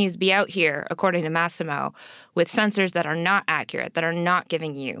companies be out here, according to Massimo, with sensors that are not accurate, that are not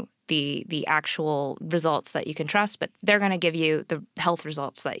giving you the actual results that you can trust, but they're going to give you the health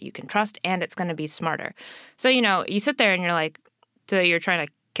results that you can trust, and it's going to be smarter. So, you sit there and you're like, so you're trying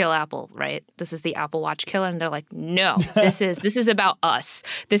to kill Apple, right? This is the Apple Watch killer. And they're like, no, this is about us.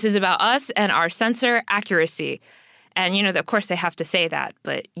 This is about us and our sensor accuracy. And, of course they have to say that,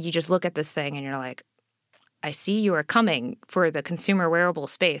 but you just look at this thing and you're like, I see you are coming for the consumer wearable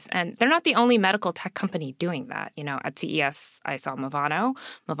space. And they're not the only medical tech company doing that. At CES, I saw Movano.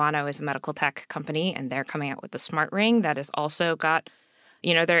 Movano is a medical tech company, and they're coming out with the Smart Ring that has also got,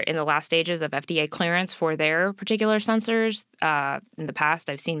 they're in the last stages of FDA clearance for their particular sensors. In the past,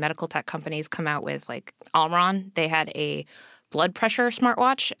 I've seen medical tech companies come out with, like, Almron. They had a blood pressure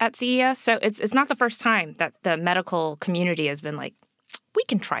smartwatch at CES. So it's not the first time that the medical community has been like, we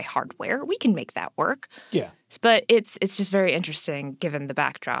can try hardware. We can make that work. Yeah. But it's just very interesting given the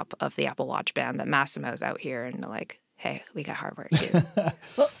backdrop of the Apple Watch ban that Massimo's out here and like, hey, we got hardware too.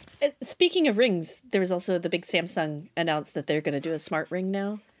 Well, speaking of rings, there was also the big Samsung announced that they're going to do a smart ring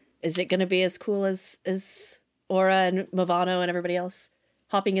now. Is it going to be as cool as Aura and Movano and everybody else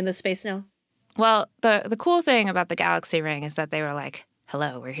hopping in this space now? Well, the cool thing about the Galaxy Ring is that they were like,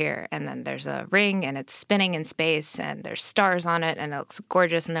 hello, we're here. And then there's a ring and it's spinning in space and there's stars on it and it looks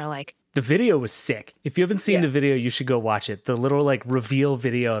gorgeous. And they're like, the video was sick. If you haven't seen the video, you should go watch it. The little like reveal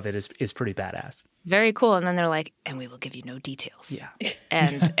video of it is pretty badass. Very cool. And then they're like, and we will give you no details. Yeah.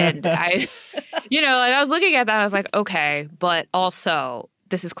 And I, I was looking at that. I was like, okay, but also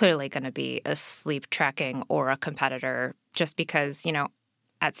this is clearly going to be a sleep tracking or a competitor just because,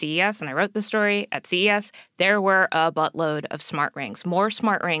 at CES, and I wrote the story, at CES, there were a buttload of smart rings, more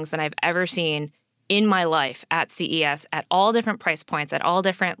smart rings than I've ever seen in my life at CES, at all different price points, at all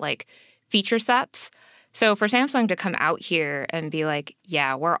different feature sets. So for Samsung to come out here and be like,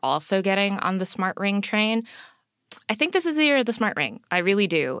 yeah, we're also getting on the smart ring train, I think this is the year of the smart ring. I really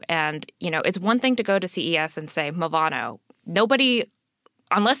do. And, it's one thing to go to CES and say, Movano. Nobody,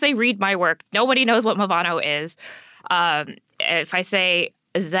 unless they read my work, nobody knows what Movano is. If I say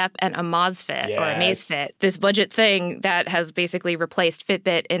a Zepp and a Mozfit or a Amazfit, this budget thing that has basically replaced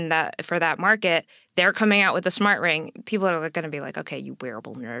Fitbit for that market, they're coming out with a smart ring. People are going to be like, okay, you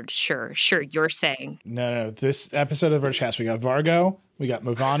wearable nerd. Sure, you're saying. No. This episode of Vergecast, we got Vargo, we got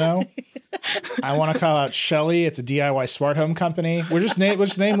Movano. I want to call out Shelly. It's a DIY smart home company. We'll just name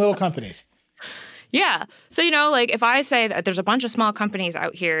little companies. Yeah. So, if I say that there's a bunch of small companies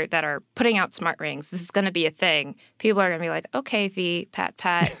out here that are putting out smart rings, this is going to be a thing. People are going to be like, okay, V, pat,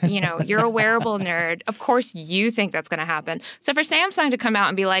 you're a wearable nerd. Of course you think that's going to happen. So for Samsung to come out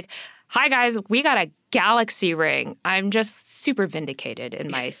and be like, hi, guys, we got a Galaxy Ring. I'm just super vindicated in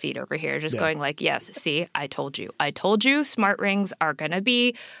my seat over here, just going like, yes, see, I told you. Smart rings are going to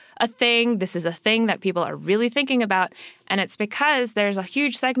be a thing. This is a thing that people are really thinking about. And it's because there's a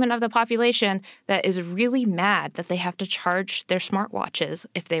huge segment of the population that is really mad that they have to charge their smartwatches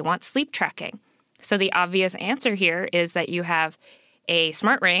if they want sleep tracking. So the obvious answer here is that you have a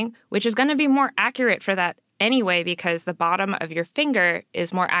smart ring, which is going to be more accurate for that anyway, because the bottom of your finger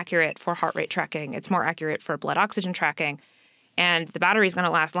is more accurate for heart rate tracking. It's more accurate for blood oxygen tracking. And the battery is going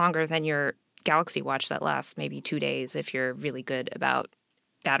to last longer than your Galaxy Watch that lasts maybe 2 days if you're really good about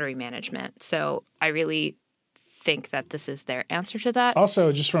battery management. So I really think that this is their answer to that.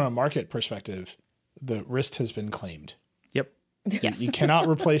 Also, just from a market perspective, the wrist has been claimed. Yep. Yes. You cannot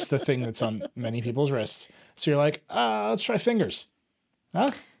replace the thing that's on many people's wrists. So you're like, let's try fingers.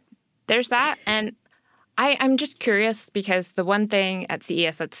 Huh? There's that. And I'm just curious because the one thing at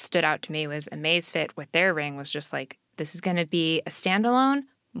CES that stood out to me was Amazfit with their ring was just like, this is going to be a standalone,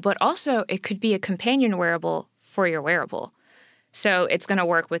 but also it could be a companion wearable for your wearable. So it's going to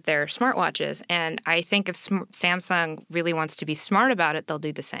work with their smartwatches. And I think if Samsung really wants to be smart about it, they'll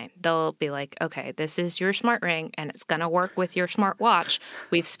do the same. They'll be like, okay, this is your smart ring and it's going to work with your smartwatch.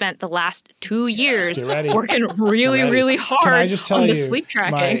 We've spent the last 2 years working really hard on the sleep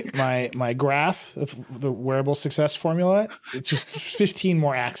tracking. My graph of the wearable success formula, it's just 15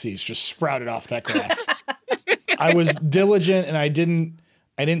 more axes just sprouted off that graph. I was diligent and I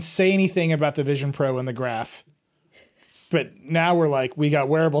didn't say anything about the Vision Pro in the graph. But now we're like, we got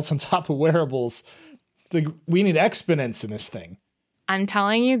wearables on top of wearables. We need exponents in this thing. I'm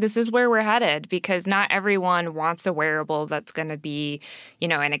telling you, this is where we're headed because not everyone wants a wearable that's going to be,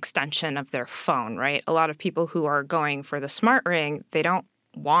 an extension of their phone, right? A lot of people who are going for the smart ring, they don't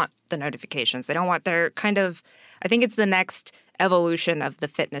want the notifications. They don't want their I think it's the next evolution of the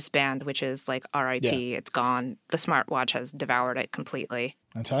fitness band, which is like RIP. Yeah. It's gone. The smartwatch has devoured it completely.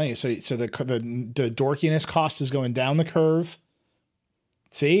 I'm telling you. So the dorkiness cost is going down the curve.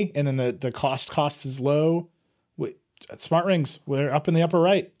 See? And then the cost is low. Smart rings, we're up in the upper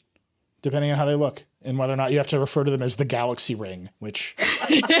right, depending on how they look and whether or not you have to refer to them as the Galaxy Ring, which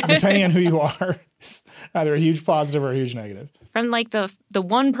depending on who you are is either a huge positive or a huge negative. From like the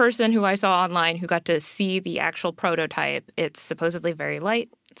one person who I saw online who got to see the actual prototype, it's supposedly very light.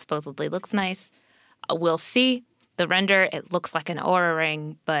 It supposedly looks nice. We'll see. The render, it looks like an Oura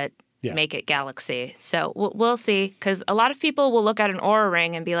ring, but make it Galaxy. So we'll see, because a lot of people will look at an Oura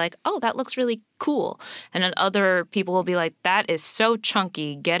ring and be like, oh, that looks really cool. And then other people will be like, that is so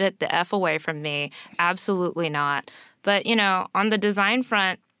chunky. Get it the F away from me. Absolutely not. But, on the design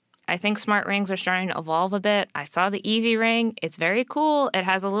front, I think smart rings are starting to evolve a bit. I saw the Eevee ring. It's very cool. It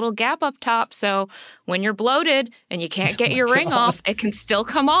has a little gap up top. So when you're bloated and you can't get your ring off, it can still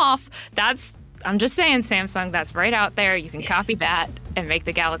come off. I'm just saying, Samsung, that's right out there. You can copy that and make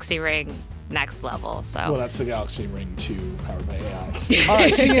the Galaxy Ring next level. So, well, that's the Galaxy Ring 2 powered by AI. All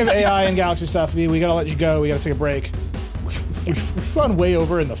right, speaking of AI and Galaxy stuff, we got to let you go. We got to take a break. We've gone way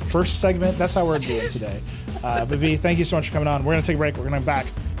over in the first segment. That's how we're doing today. But V, thank you so much for coming on. We're going to take a break. We're going to come back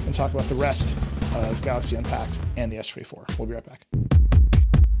and talk about the rest of Galaxy Unpacked and the S24. We'll be right back.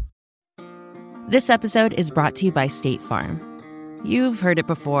 This episode is brought to you by State Farm. You've heard it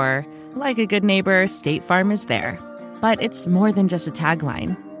before. Like a good neighbor, State Farm is there. But it's more than just a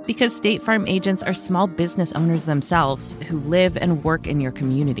tagline, because State Farm agents are small business owners themselves who live and work in your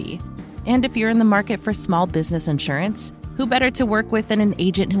community. And if you're in the market for small business insurance, who better to work with than an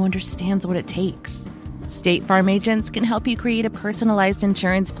agent who understands what it takes? State Farm agents can help you create a personalized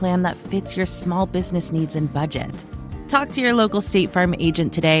insurance plan that fits your small business needs and budget. Talk to your local State Farm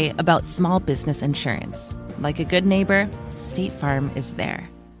agent today about small business insurance. Like a good neighbor, State Farm is there.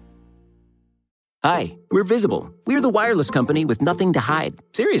 Hi, we're Visible. We're the wireless company with nothing to hide.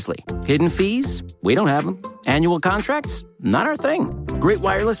 Seriously. Hidden fees? We don't have them. Annual contracts? Not our thing. Great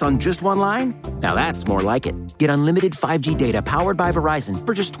wireless on just one line? Now that's more like it. Get unlimited 5G data powered by Verizon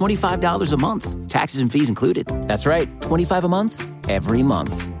for just $25 a month. Taxes and fees included. That's right, $25 a month, every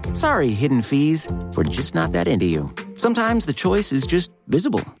month. Sorry, hidden fees. We're just not that into you. Sometimes the choice is just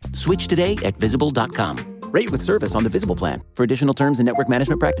Visible. Switch today at Visible.com. Rate with service on the Visible plan. For additional terms and network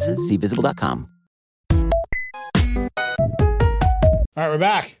management practices, see Visible.com. All right, we're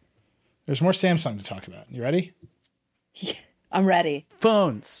back. There's more Samsung to talk about. You ready? Yeah, I'm ready.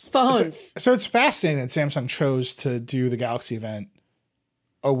 Phones. So it's fascinating that Samsung chose to do the Galaxy event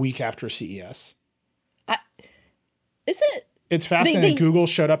a week after CES. Is it? It's fascinating that Google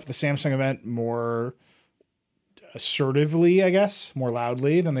showed up at the Samsung event more assertively, I guess, more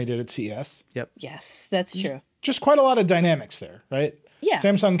loudly than they did at CES. Yep. Yes, that's true. Just quite a lot of dynamics there, right? Yeah.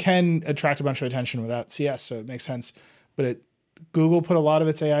 Samsung can attract a bunch of attention without CES, so it makes sense. But Google put a lot of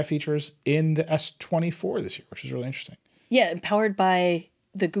its AI features in the S24 this year, which is really interesting. Yeah, empowered by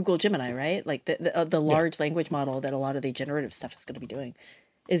the Google Gemini, right? Like the large language model that a lot of the generative stuff is going to be doing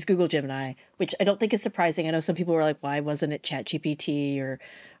is Google Gemini, which I don't think is surprising. I know some people were like, why wasn't it ChatGPT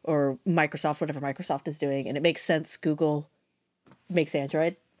or Microsoft, whatever Microsoft is doing? And it makes sense. Google makes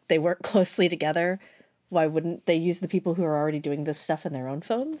Android. They work closely together. Why wouldn't they use the people who are already doing this stuff in their own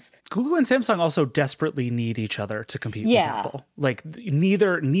phones? Google and Samsung also desperately need each other to compete with Apple. Like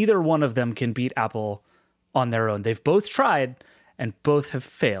neither one of them can beat Apple on their own. They've both tried and both have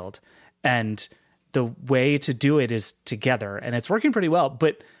failed. And the way to do it is together, and it's working pretty well.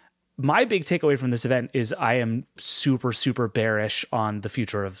 But my big takeaway from this event is I am super, super bearish on the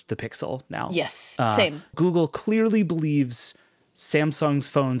future of the Pixel now. Yes, same. Google clearly believes Samsung's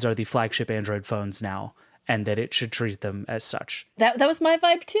phones are the flagship Android phones now, and that it should treat them as such. That was my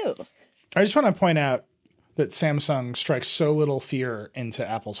vibe too. I just want to point out that Samsung strikes so little fear into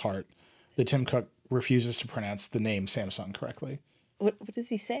Apple's heart that Tim Cook refuses to pronounce the name Samsung correctly. What does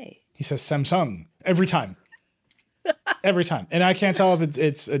he say? He says Samsung every time. Every time. And I can't tell if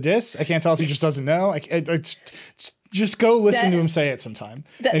it's a diss. I can't tell if he just doesn't know. Just go listen to him say it sometime.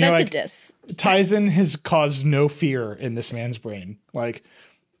 And that's a diss. Tizen has caused no fear in this man's brain. Like,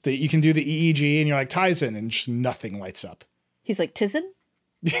 you can do the EEG and you're like, Tizen, and just nothing lights up. He's like, Tizen?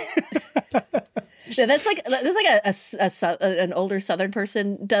 No, that's like an older Southern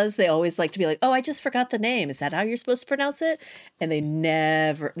person does. They always like to be like, oh, I just forgot the name. Is that how you're supposed to pronounce it? And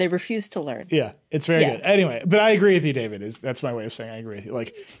they refuse to learn. Yeah, it's very good. Anyway, but I agree with you, David. That's my way of saying I agree with you.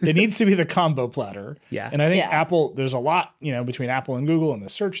 Like, it needs to be the combo platter. Yeah. And I think Apple, there's a lot, between Apple and Google and the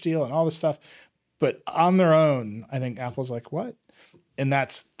search deal and all this stuff. But on their own, I think Apple's like, what? And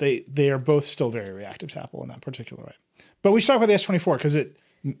they are both still very reactive to Apple in that particular way. But we should talk about the S24 because it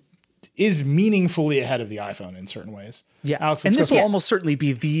is meaningfully ahead of the iPhone in certain ways. Yeah. Alex, and this will almost certainly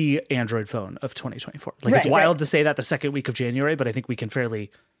be the Android phone of 2024. Like, it's wild to say that the second week of January, but I think we can fairly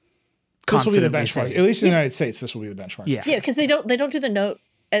this will be the confidently benchmark. At least in the United States, this will be the benchmark. Yeah. Yeah, because they don't do the Note.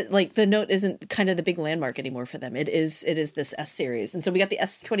 Like, the Note isn't kind of the big landmark anymore for them. It is this S series. And so we got the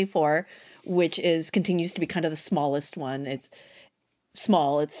S24, which continues to be kind of the smallest one. It's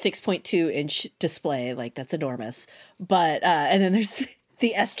small. It's 6.2 inch display. Like, that's enormous. But and then there's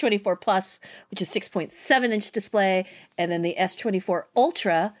the S24 Plus, which is 6.7 inch display, and then the S24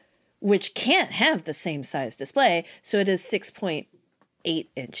 Ultra, which can't have the same size display, so it is 6.8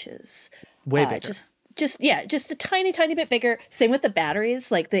 inches. Way bigger. Just a tiny bit bigger. Same with the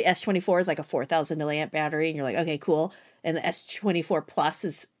batteries. Like, the S24 is like a 4,000 milliamp battery, and you're like, okay, cool. And the S24 Plus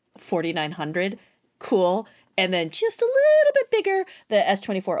is 4,900, cool. And then just a little bit bigger, the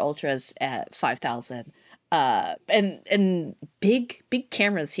S24 Ultra's at 5,000. And big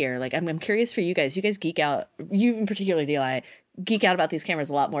cameras here. Like, I'm curious for you guys. You guys geek out. You in particular, Eli, geek out about these cameras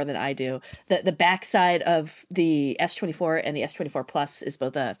a lot more than I do. The backside of the S24 and the S24 Plus is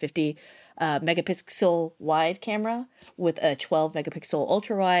both a 50 megapixel wide camera with a 12 megapixel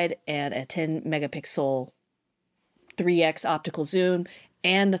ultra wide and a 10 megapixel 3x optical zoom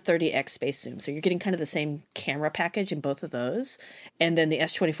and the 30x space zoom. So you're getting kind of the same camera package in both of those. And then the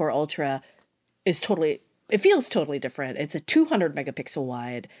S24 Ultra it feels totally different. It's a 200 megapixel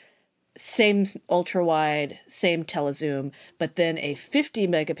wide, same ultra wide, same telezoom, but then a 50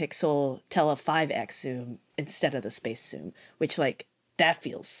 megapixel tele 5x zoom instead of the space zoom, which, like, that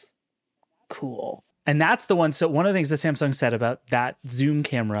feels cool. And that's the one. So one of the things that Samsung said about that zoom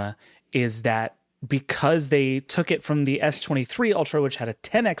camera is that because they took it from the S23 Ultra, which had a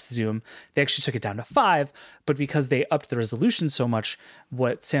 10x zoom, they actually took it down to 5. But because they upped the resolution so much,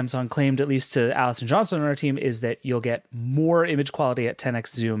 what Samsung claimed, at least to Allison Johnson on our team, is that you'll get more image quality at 10x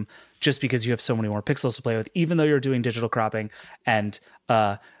zoom just because you have so many more pixels to play with, even though you're doing digital cropping. And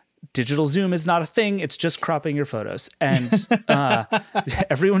digital zoom is not a thing. It's just cropping your photos. And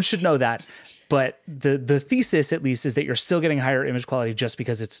everyone should know that. But the thesis, at least, is that you're still getting higher image quality just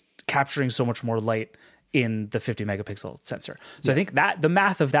because it's capturing so much more light in the 50 megapixel sensor. So I think that the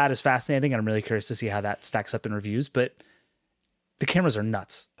math of that is fascinating, and I'm really curious to see how that stacks up in reviews. But the cameras are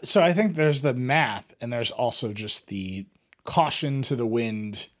nuts. So I think there's the math, and there's also just the caution to the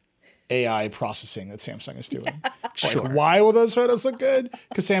wind AI processing that Samsung is doing. Sure. Like, why will those photos look good?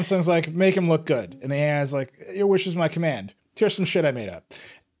 Because Samsung's like, make them look good. And the AI is like, your wish is my command. Here's some shit I made up.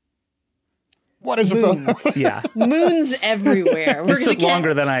 What is a photo? Yeah. Moons everywhere. This took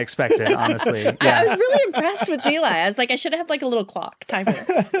longer than I expected, honestly. Yeah. I was really impressed with Eli. I was like, I should have like a little clock timer.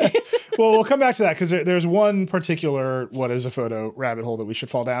 Well, we'll come back to that because there's one particular what is a photo rabbit hole that we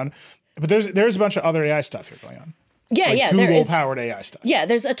should fall down. But there's a bunch of other AI stuff here going on. Yeah, Google-powered AI stuff. Yeah,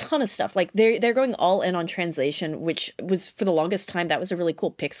 there's a ton of stuff. Like, they're going all in on translation, which was, for the longest time, that was a really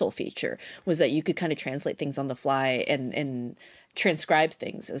cool Pixel feature, was that you could kind of translate things on the fly and transcribe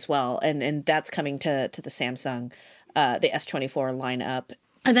things as well. And that's coming to the Samsung, the S24 lineup.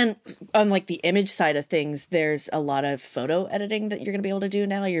 And then on like the image side of things, there's a lot of photo editing that you're going to be able to do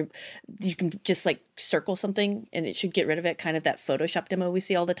now. You can just like circle something and it should get rid of it. Kind of that Photoshop demo we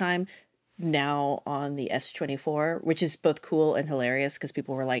see all the time now on the S24, which is both cool and hilarious because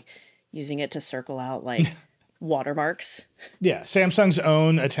people were like using it to circle out like watermarks. Yeah, Samsung's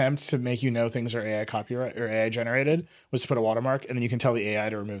own attempt to make you know things are AI copyright or AI generated was to put a watermark, and then you can tell the AI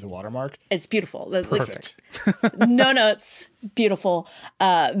to remove the watermark. It's beautiful. Perfect. No, it's beautiful.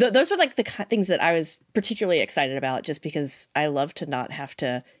 Those were like the things that I was particularly excited about, just because I love to not have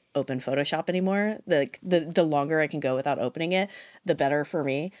to open Photoshop anymore. The longer I can go without opening it, the better for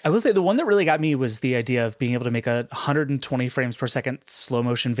me. I will say the one that really got me was the idea of being able to make a 120 frames per second slow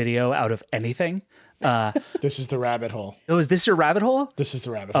motion video out of anything. This is the rabbit hole. Oh, is this your rabbit hole? This is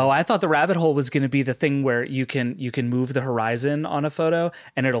the rabbit hole. Oh, I thought the rabbit hole was going to be the thing where you can move the horizon on a photo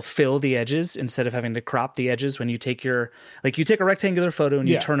and it'll fill the edges instead of having to crop the edges. When you take you take a rectangular photo and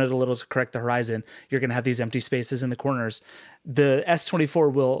you turn it a little to correct the horizon, you're going to have these empty spaces in the corners. The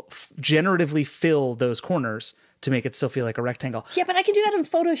S24 will generatively fill those corners to make it still feel like a rectangle. Yeah, but I can do that in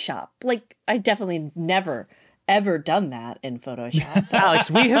Photoshop. Like, I definitely never ever done that in Photoshop. Alex,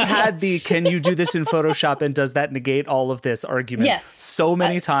 we have had the "can you do this in Photoshop and does that negate all of this" argument so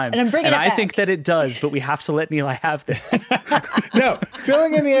many times. And I'm bringing it back. I think that it does, but we have to let Neil have this. No,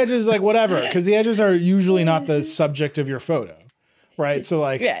 filling in the edges, like whatever, because the edges are usually not the subject of your photo, right? So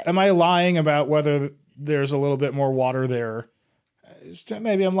like, am I lying about whether there's a little bit more water there?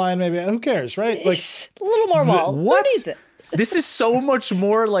 Maybe I'm lying, maybe, who cares, right? Like a little more wall. What? Who needs it? This is so much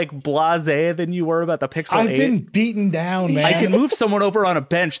more like blasé than you were about the Pixel 8. I've been beaten down, man. I can move someone over on a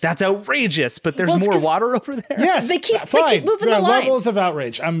bench. That's outrageous, but there's more water over there. Yes, they keep moving there are the line. levels of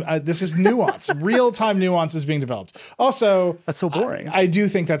outrage. This is nuance. Real-time nuance is being developed. Also, that's so boring. I do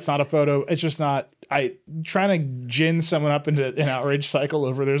think that's not a photo. It's just not. Trying to gin someone up into an outrage cycle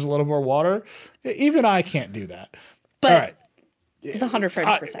over there's a little more water. Even I can't do that. But all right. The 100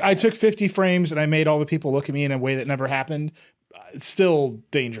 frames per second. I took 50 frames and I made all the people look at me in a way that never happened. It's still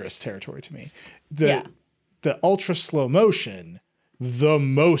dangerous territory to me. The ultra slow motion, the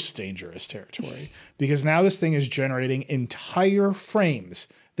most dangerous territory, because now this thing is generating entire frames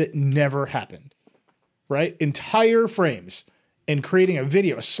that never happened, right? Entire frames, and creating a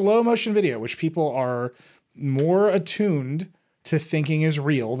video, a slow motion video, which people are more attuned to thinking is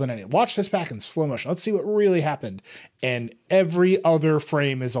real than any. Watch this back in slow motion. Let's see what really happened. And every other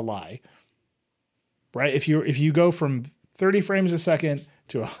frame is a lie, right? If you go from 30 frames a second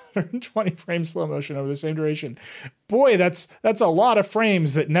to 120 frames slow motion over the same duration, boy, that's a lot of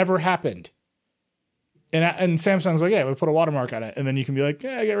frames that never happened. And Samsung's like, yeah, we'll put a watermark on it. And then you can be like,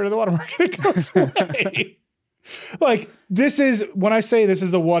 yeah, get rid of the watermark. And it goes away. Like, this is, when I say this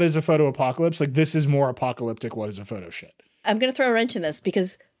is the what is a photo apocalypse, like this is more apocalyptic what is a photo shit. I'm going to throw a wrench in this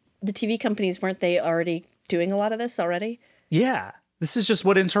because the TV companies, weren't they already doing a lot of this already? Yeah. This is just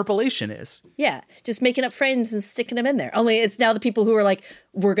what interpolation is. Yeah. Just making up frames and sticking them in there. Only it's now the people who are like,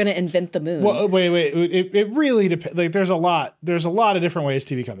 we're going to invent the moon. Well, wait. It really depends. Like, there's a lot of different ways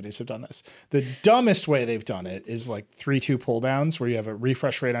TV companies have done this. The dumbest way they've done it is like 3-2 pull downs, where you have a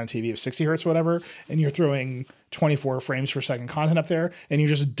refresh rate on TV of 60 hertz, whatever, and you're throwing 24 frames per second content up there, and you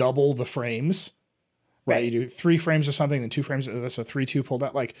just double the frames. Right. You do 3 frames of something, then 2 frames. That's a 3-2 pull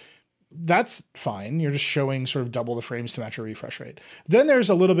down. Like, that's fine. You're just showing sort of double the frames to match a refresh rate. Then there's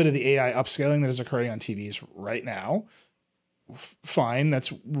a little bit of the AI upscaling that is occurring on TVs right now. Fine.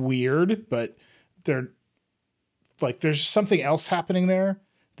 That's weird, but there's something else happening there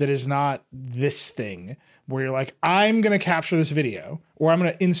that is not this thing where you're like, I'm going to capture this video, or I'm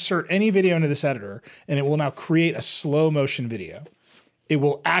going to insert any video into this editor, and it will now create a slow motion video. It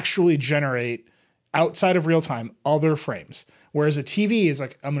will actually generate, outside of real time, other frames. Whereas a TV is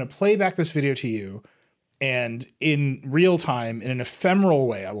like, I'm going to play back this video to you, and in real time, in an ephemeral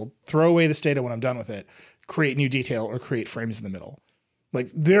way, I will throw away this data when I'm done with it, create new detail, or create frames in the middle. Like,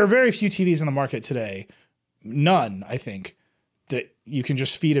 there are very few TVs in the market today, none, I think, that you can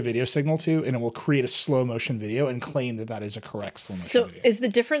just feed a video signal to, and it will create a slow motion video and claim that that is a correct slow motion video. So is the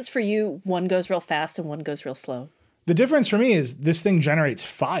difference for you, one goes real fast and one goes real slow? The difference for me is this thing generates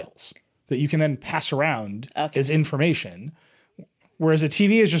files that you can then pass around as information, whereas a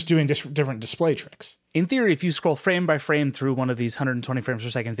TV is just doing different display tricks. In theory, if you scroll frame by frame through one of these 120 frames per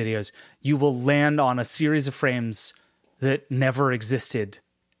second videos, you will land on a series of frames that never existed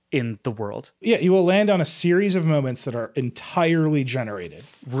in the world. Yeah, you will land on a series of moments that are entirely generated.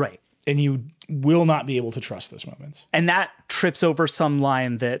 Right. And you will not be able to trust those moments. And that trips over some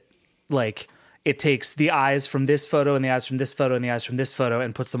line that, like, it takes the eyes from this photo and the eyes from this photo and the eyes from this photo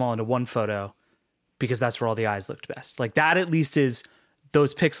and puts them all into one photo because that's where all the eyes looked best. Like that at least is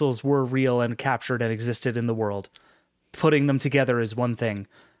those pixels were real and captured and existed in the world. Putting them together is one thing.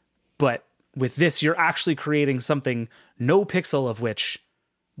 But with this, you're actually creating something, no pixel of which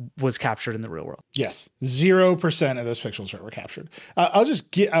was captured in the real world. Yes. 0% of those pixels were captured.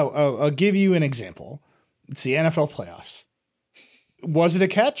 I'll give you an example. It's the NFL playoffs. Was it a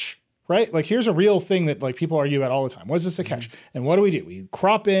catch? Right? Like here's a real thing that like people argue about all the time. Was this a catch? And what do? We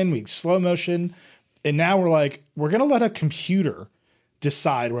crop in, we slow motion. And now we're like, we're going to let a computer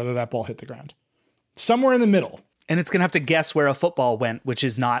decide whether that ball hit the ground. Somewhere in the middle. And it's going to have to guess where a football went, which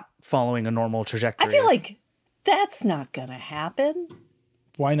is not following a normal trajectory. I feel like that's not going to happen.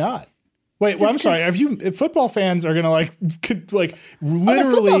 Why not? Wait, well, I'm sorry. If football fans are going to like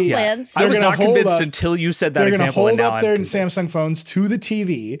literally, fans. I was not convinced until you said that example. They're going to hold up their Samsung phones to the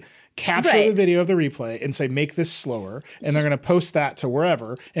TV, capture the video of the replay and say, make this slower. And they're going to post that to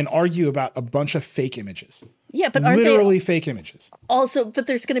wherever and argue about a bunch of fake images. Yeah, but literally fake images. Also, but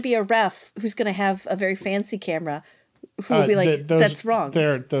there's going to be a ref who's going to have a very fancy camera who will be like, that's wrong.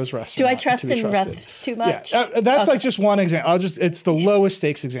 Those refs. Do I trust in refs too much? Yeah, that's like just one example. It's the lowest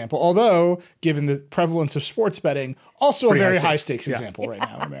stakes example. Although, given the prevalence of sports betting, also a very high stakes example right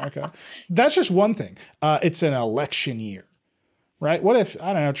now in America. That's just one thing. It's an election year. Right? What if,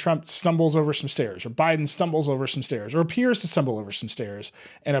 I don't know, Trump stumbles over some stairs or Biden stumbles over some stairs or appears to stumble over some stairs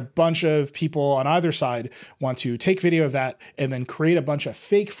and a bunch of people on either side want to take video of that and then create a bunch of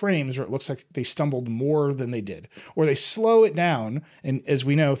fake frames where it looks like they stumbled more than they did, or they slow it down. And as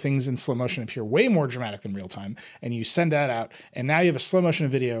we know, things in slow motion appear way more dramatic than real time. And you send that out and now you have a slow motion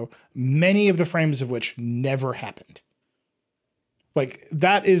video, many of the frames of which never happened. Like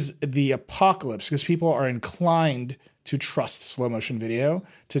that is the apocalypse because people are inclined to trust slow motion video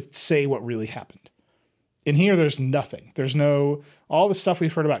to say what really happened. In here, there's nothing. There's no, all the stuff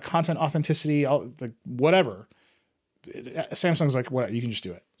we've heard about content authenticity, all the whatever. Samsung's like, what? You can just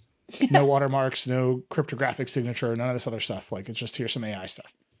do it. No watermarks, no cryptographic signature, none of this other stuff. Like it's just here's some AI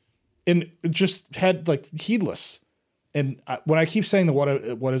stuff. And it just had like heedless. And when I keep saying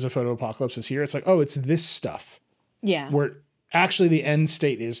what is a photo apocalypse is here, it's like, oh, it's this stuff. Yeah. Where actually the end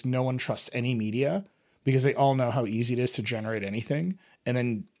state is no one trusts any media because they all know how easy it is to generate anything. And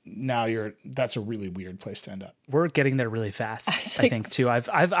then now that's a really weird place to end up. We're getting there really fast, I think, too.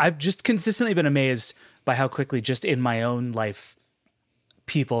 I've just consistently been amazed by how quickly just in my own life,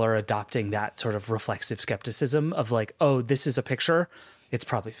 people are adopting that sort of reflexive skepticism of like, oh, this is a picture. It's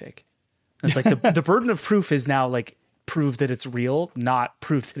probably fake. And it's like the burden of proof is now like prove that it's real, not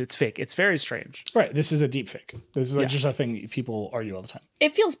proof that it's fake. It's very strange. Right. This is a deep fake. This is like just a thing people argue all the time.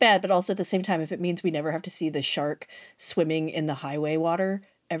 It feels bad, but also at the same time, if it means we never have to see the shark swimming in the highway water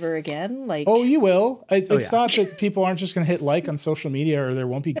ever again, like... Oh, you will. It's not that people aren't just going to hit like on social media or there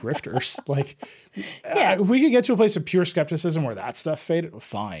won't be grifters. Like, if we could get to a place of pure skepticism where that stuff faded,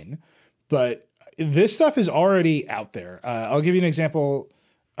 fine. But this stuff is already out there. I'll give you an example.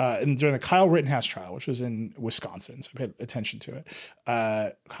 During the Kyle Rittenhouse trial, which was in Wisconsin, so I paid attention to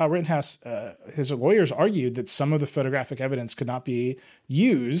it. Kyle Rittenhouse, his lawyers argued that some of the photographic evidence could not be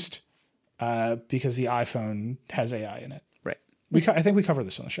used because the iPhone has AI in it. Right. I think we covered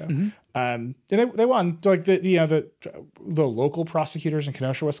this on the show. Mm-hmm. And they won. Like the local prosecutors in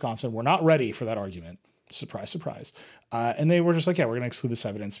Kenosha, Wisconsin, were not ready for that argument. Surprise, surprise. And they were just like, yeah, we're going to exclude this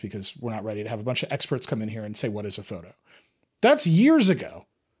evidence because we're not ready to have a bunch of experts come in here and say what is a photo. That's years ago.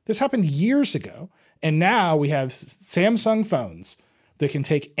 This happened years ago. And now we have Samsung phones that can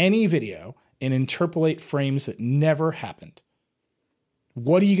take any video and interpolate frames that never happened.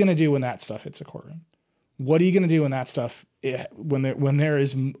 What are you going to do when that stuff hits a courtroom? What are you going to do when that stuff, when there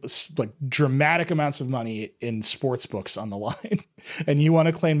is like dramatic amounts of money in sports books on the line and you want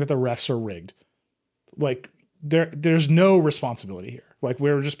to claim that the refs are rigged? Like there's no responsibility here. Like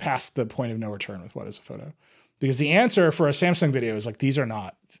we're just past the point of no return with what is a photo. Because the answer for a Samsung video is like, these are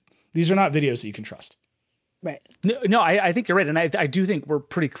not videos that you can trust. Right. No, I think you're right. And I do think we're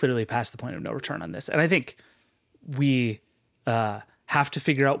pretty clearly past the point of no return on this. And I think we have to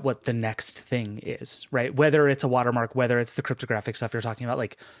figure out what the next thing is, right? Whether it's a watermark, whether it's the cryptographic stuff you're talking about,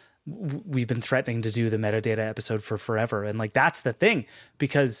 like we've been threatening to do the metadata episode for forever. And like, that's the thing,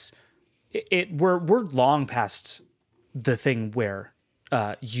 because we're long past the thing where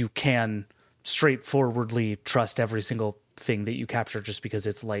you can straightforwardly trust every single thing that you capture just because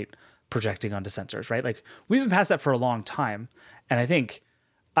it's light projecting onto sensors, right? Like we've been past that for a long time. And I think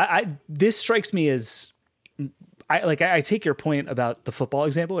this strikes me as I take your point about the football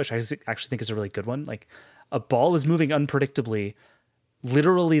example, which I actually think is a really good one. Like a ball is moving unpredictably.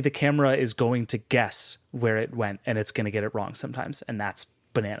 literally the camera is going to guess where it went and it's going to get it wrong sometimes. And that's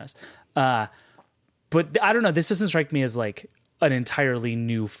bananas. But I don't know. This doesn't strike me as like an entirely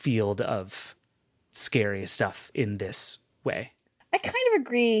new field of scary stuff in this way. I kind of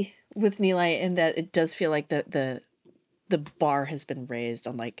agree with Nilay in that it does feel like the bar has been raised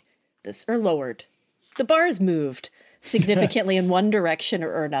on like this, or lowered. The bar has moved significantly in one direction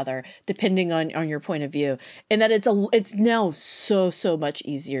or another, depending on your point of view. And that it's now so much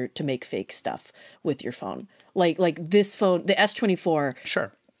easier to make fake stuff with your phone. Like this phone, the S24.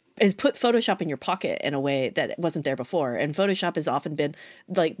 Sure. Has put Photoshop in your pocket in a way that wasn't there before. And Photoshop has often been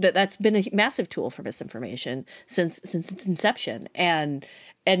like that's been a massive tool for misinformation since its inception. And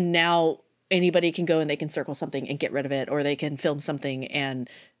now anybody can go and they can circle something and get rid of it, or they can film something and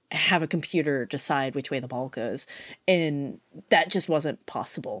have a computer decide which way the ball goes. And that just wasn't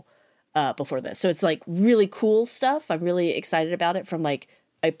possible before this. So it's like really cool stuff. I'm really excited about it from like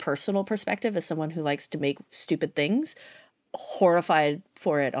a personal perspective as someone who likes to make stupid things. Horrified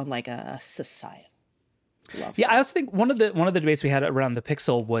for it on like a societal level. Yeah, I also think one of the debates we had around the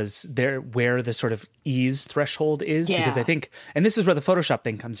Pixel was where the sort of ease threshold is, because I think, and this is where the Photoshop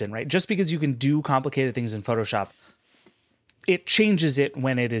thing comes in, right? Just because you can do complicated things in Photoshop, it changes it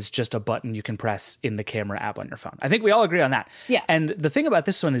when it is just a button you can press in the camera app on your phone. I think we all agree on that. Yeah. And the thing about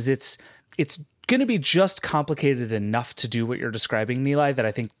this one is it's going to be just complicated enough to do what you're describing, Nilay, that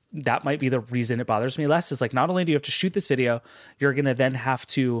I think that might be the reason it bothers me less. Is like, not only do you have to shoot this video, you're going to then have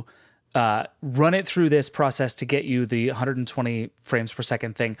to run it through this process to get you the 120 frames per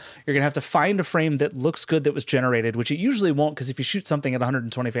second thing. You're going to have to find a frame that looks good that was generated, which it usually won't, because if you shoot something at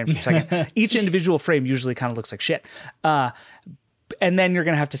 120 frames per second, each individual frame usually kind of looks like shit. And then you're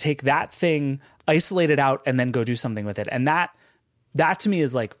going to have to take that thing, isolate it out, and then go do something with it. And that to me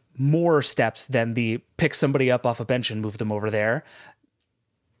is like more steps than the pick somebody up off a bench and move them over there.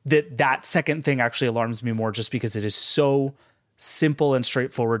 That second thing actually alarms me more, just because it is so simple and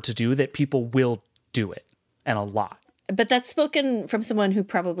straightforward to do that people will do it, and a lot. But that's spoken from someone who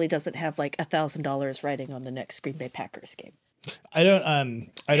probably doesn't have like $1,000 riding on the next Green Bay Packers game. I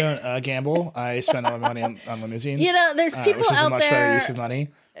don't gamble. I spend all my money on limousines. You know, there's people which is out a much there. better use of money.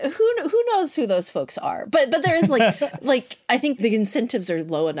 Who knows who those folks are? But there is like I think the incentives are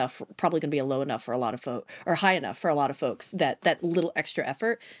low enough, probably going to be low enough for a lot of folks, or high enough for a lot of folks, that little extra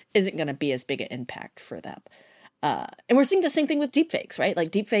effort isn't going to be as big an impact for them. And we're seeing the same thing with deepfakes, right?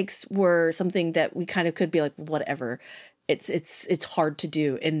 Like deepfakes were something that we kind of could be like, whatever. It's hard to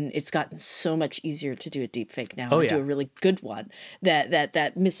do, and it's gotten so much easier to do a deepfake now, do a really good one.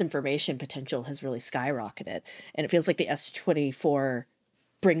 That misinformation potential has really skyrocketed, and it feels like the S24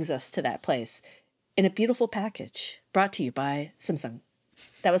 brings us to that place in a beautiful package, brought to you by Samsung.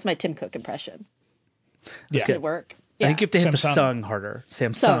 That was my Tim Cook impression. That's Did it work? I think you have to hit the Samsung. sung harder.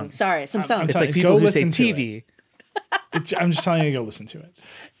 Samsung. Sorry, Samsung. It's like people who say listen to TV. I'm just telling you to go listen to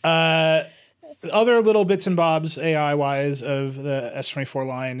it. Other little bits and bobs AI-wise of the S24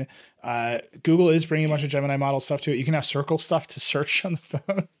 line. Google is bringing a bunch of Gemini model stuff to it. You can now circle stuff to search on the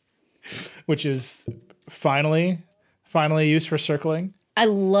phone, which is finally used for circling. I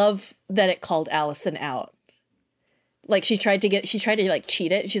love that it called Allison out. Like she tried to like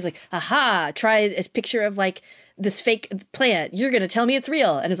cheat it. She's like, aha, try a picture of like this fake plant. You're going to tell me it's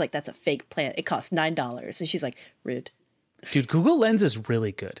real. And it's like, that's a fake plant. It costs $9. And she's like, rude. Dude, Google Lens is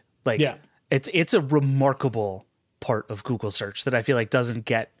really good. Like, Yeah. It's a remarkable part of Google search that I feel like doesn't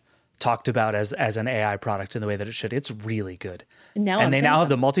get talked about as an AI product in the way that it should. It's really good. And they now have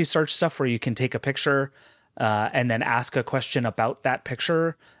the multi-search stuff where you can take a picture and then ask a question about that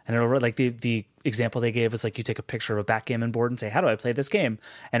picture. And it'll, like, the example they gave was like, you take a picture of a backgammon board and say, how do I play this game?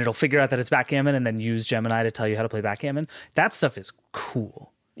 And it'll figure out that it's backgammon and then use Gemini to tell you how to play backgammon. That stuff is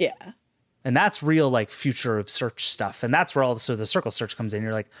cool. Yeah. And that's real, like, future of search stuff. And that's where all the circle search comes in.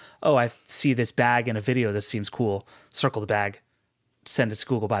 You're like, oh, I see this bag in a video that seems cool. Circle the bag. Send it to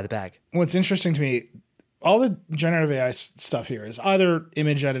Google, buy the bag. What's interesting to me, all the generative AI stuff here is either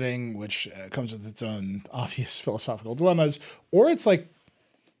image editing, which comes with its own obvious philosophical dilemmas, or it's like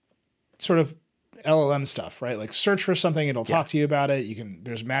sort of LLM stuff, right? Like search for something, it'll talk to you about it.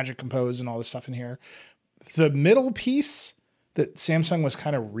 There's Magic Compose and all this stuff in here. The middle piece that Samsung was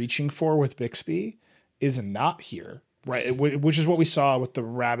kind of reaching for with Bixby is not here, right? Which is what we saw with the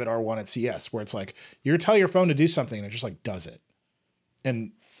Rabbit R1 at CES, where it's like, you tell your phone to do something and it just like does it.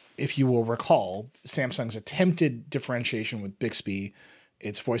 And if you will recall, Samsung's attempted differentiation with Bixby,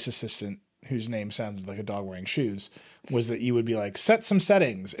 its voice assistant, whose name sounded like a dog wearing shoes, was that you would be like, set some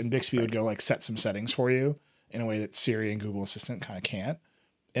settings, and Bixby would go like, set some settings for you in a way that Siri and Google Assistant kind of can't.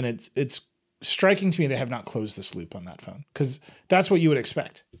 And it's striking to me they have not closed this loop on that phone, because that's what you would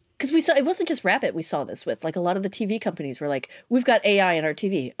expect. Because we saw, it wasn't just Rabbit we saw this with. Like, a lot of the TV companies were like, we've got AI in our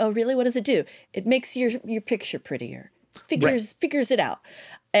TV. Oh, really? What does it do? It makes your picture prettier. Figures it out.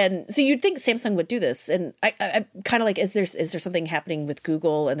 And so you'd think Samsung would do this. And I kind of like, is there something happening with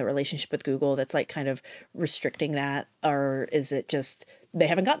Google and the relationship with Google that's like kind of restricting that? Or is it just they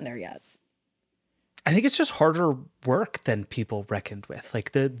haven't gotten there yet? I think it's just harder work than people reckoned with.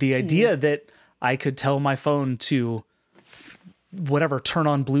 Like the idea that I could tell my phone to turn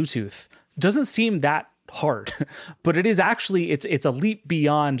on Bluetooth doesn't seem that hard, but it is actually, it's a leap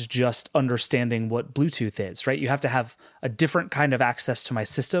beyond just understanding what Bluetooth is, right? You have to have a different kind of access to my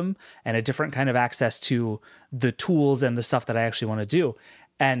system and a different kind of access to the tools and the stuff that I actually want to do.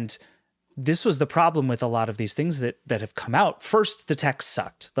 And this was the problem with a lot of these things that have come out. First, the tech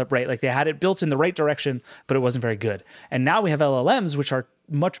sucked, right? Like they had it built in the right direction, but it wasn't very good. And now we have LLMs, which are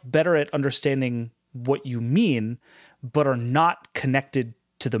much better at understanding what you mean, but are not connected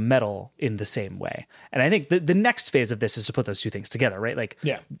to the metal in the same way. And I think the next phase of this is to put those two things together, right? Like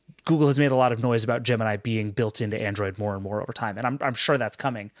Google has made a lot of noise about Gemini being built into Android more and more over time. And I'm sure that's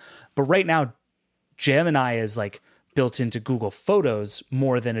coming. But right now, Gemini is like built into Google Photos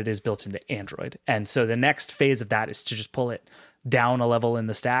more than it is built into Android. And so the next phase of that is to just pull it down a level in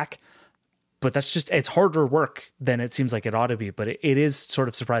the stack. But it's harder work than it seems like it ought to be. But it is sort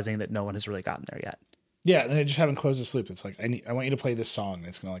of surprising that no one has really gotten there yet. Yeah, and they just haven't closed this loop. It's like, I want you to play this song, and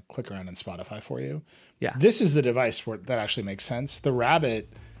it's going to like click around in Spotify for you. Yeah. This is the device where that actually makes sense. The Rabbit,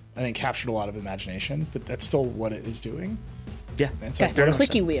 I think, captured a lot of imagination, but that's still what it is doing. Yeah. And it's Got like, the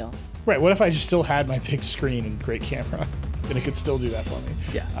clicky wheel. Right. What if I just still had my big screen and great camera, and it could still do that for me?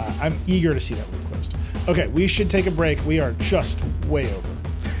 Yeah. I'm eager to see that loop closed. Okay, we should take a break. We are just way over.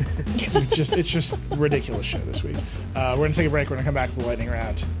 It's just a ridiculous show this week. We're going to take a break. We're going to come back for the lightning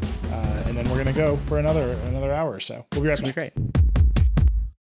round. And then we're going to go for another hour or so. We'll be right back. Great.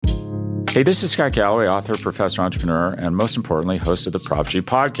 Hey, this is Scott Galloway, author, professor, entrepreneur, and most importantly, host of the Prop G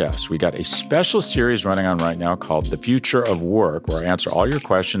podcast. We got a special series running on right now called The Future of Work, where I answer all your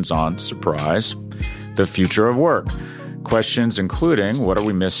questions on, surprise, the future of work. Questions including, what are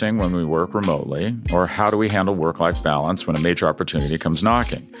we missing when we work remotely? Or how do we handle work-life balance when a major opportunity comes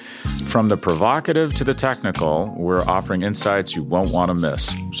knocking? From the provocative to the technical, we're offering insights you won't want to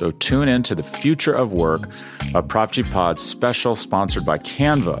miss. So tune in to The Future of Work, a Prop G Pod special sponsored by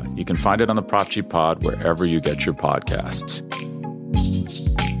Canva. You can find it on the Prop G Pod wherever you get your podcasts.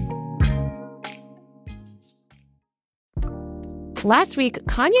 Last week,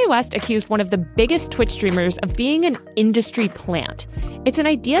 Kanye West accused one of the biggest Twitch streamers of being an industry plant. It's an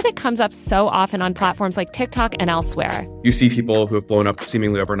idea that comes up so often on platforms like TikTok and elsewhere. You see people who have blown up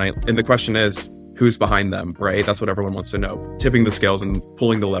seemingly overnight, and the question is, who's behind them, right? That's what everyone wants to know. Tipping the scales and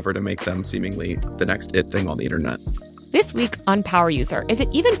pulling the lever to make them seemingly the next it thing on the internet. This week on Power User, is it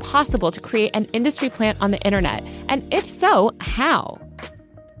even possible to create an industry plant on the internet? And if so, how?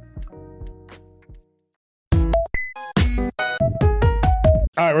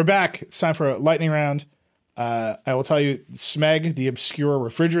 All right, we're back. It's time for a lightning round. I will tell you, Smeg, the obscure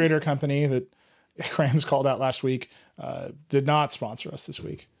refrigerator company that Kranz called out last week, did not sponsor us this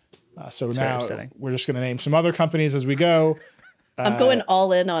week. So now we're just going to name some other companies as we go. I'm going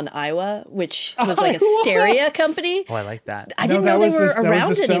all in on Iowa, which was like a Stereo company. Oh, I like that. I didn't know they were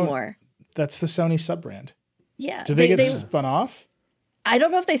around anymore. That's the Sony sub-brand. Yeah. Did they get spun off? I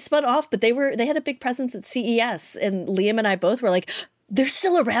don't know if they spun off, but they had a big presence at CES, and Liam and I both were like, they're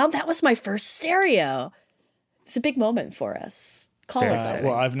still around? That was my first stereo. It's a big moment for us. Call us.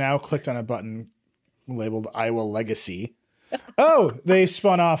 Well, I've now clicked on a button labeled Iowa Legacy. Oh, they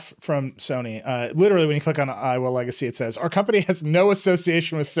spun off from Sony. Literally, when you click on Iowa Legacy, it says, our company has no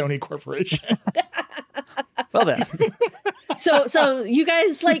association with Sony Corporation. Well then. So you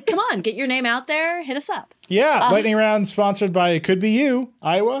guys, like, come on, get your name out there. Hit us up. Yeah, lightning round sponsored by It Could Be You,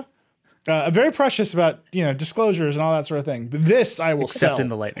 Iowa. Very precious about, disclosures and all that sort of thing. But this I will sell. Except in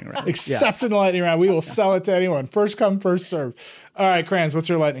the lightning round. Except in the lightning round. We will sell it to anyone. First come, first serve. All right, Kranz, what's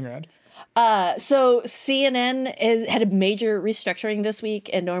your lightning round? So CNN had a major restructuring this week,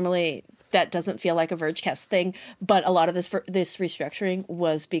 and normally that doesn't feel like a Vergecast thing, but a lot of this restructuring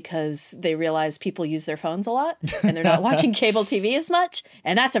was because they realized people use their phones a lot and they're not watching cable TV as much,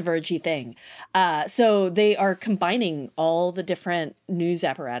 and that's a Vergy thing. So they are combining all the different news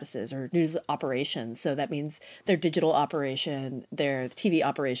apparatuses or news operations. So that means their digital operation, their TV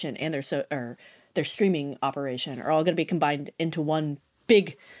operation, and their streaming operation are all going to be combined into one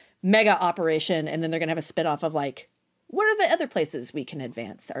big mega operation, and then they're going to have a spinoff of like, what are the other places we can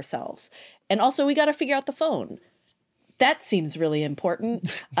advance ourselves? And also, we got to figure out the phone. That seems really important.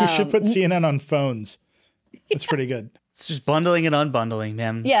 We should put CNN on phones. It's pretty good. It's just bundling and unbundling,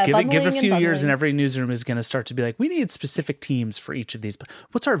 man. Yeah, give a bundling few and years, and bundling. every newsroom is going to start to be like, we need specific teams for each of these.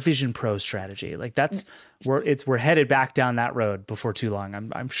 What's our Vision Pro strategy? Like we're headed back down that road before too long.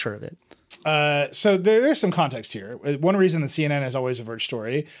 I'm sure of it. So there's some context here. One reason that CNN is always a Verge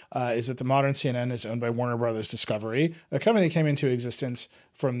story is that the modern CNN is owned by Warner Brothers Discovery, a company that came into existence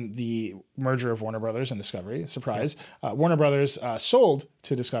from the merger of Warner Brothers and Discovery. Surprise. Warner Brothers sold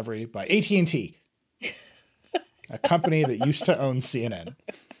to Discovery by AT&T, a company that used to own CNN.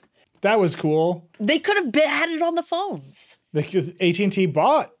 That was cool. They could have had it on the phones. AT&T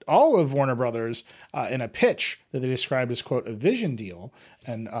bought all of Warner Brothers in a pitch that they described as, quote, a vision deal.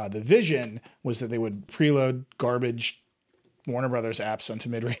 And the vision was that they would preload garbage Warner Brothers apps onto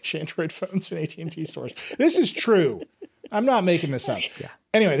mid-range Android phones in AT&T stores. This is true. I'm not making this up. Yeah.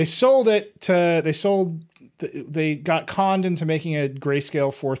 Anyway, they got conned into making a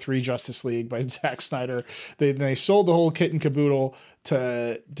grayscale 4:3 Justice League by Zack Snyder. They sold the whole kit and caboodle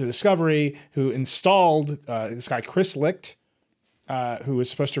to Discovery, who installed this guy Chris Licht, who was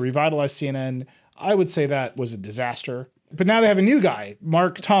supposed to revitalize CNN. I would say that was a disaster. But now they have a new guy,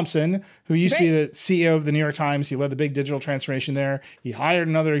 Mark Thompson, who used to be the CEO of the New York Times. He led the big digital transformation there. He hired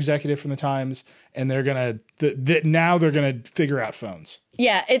another executive from the Times, and they're now gonna figure out phones.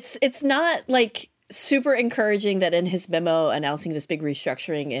 Yeah, it's not like super encouraging that in his memo announcing this big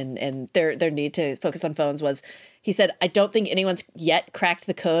restructuring and their need to focus on phones was, he said, I don't think anyone's yet cracked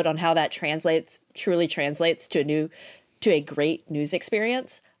the code on how that truly translates to a great news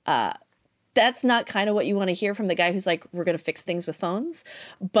experience. That's not kind of what you want to hear from the guy who's like, we're going to fix things with phones.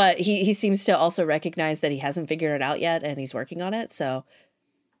 But he seems to also recognize that he hasn't figured it out yet and he's working on it. So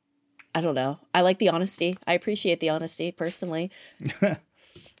I don't know. I like the honesty. I appreciate the honesty personally.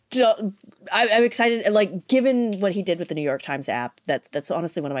 I'm excited. Like, given what he did with the New York Times app, that's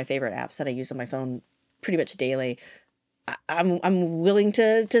honestly one of my favorite apps that I use on my phone pretty much daily. I'm willing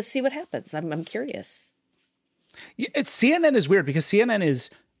to see what happens. I'm curious. Yeah, CNN is weird because CNN is,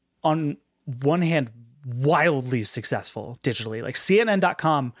 on one hand, wildly successful digitally. Like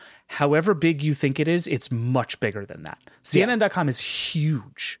CNN.com, however big you think it is, it's much bigger than that. CNN.com is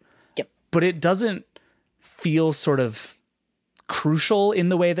huge. Yep. But it doesn't feel sort of crucial in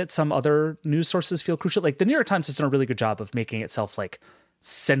the way that some other news sources feel crucial. Like the New York Times has done a really good job of making itself like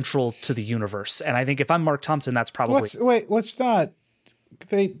central to the universe. And I think if I'm Mark Thompson, that's probably... Let's not...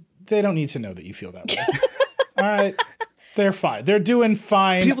 They don't need to know that you feel that way. All right. They're fine. They're doing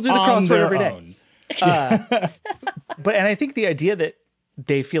fine. People do the on crossword their every day. own. And I think the idea that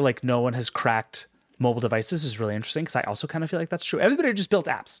they feel like no one has cracked mobile devices is really interesting because I also kind of feel like that's true. Everybody just built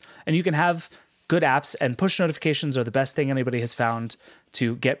apps, and you can have good apps, and push notifications are the best thing anybody has found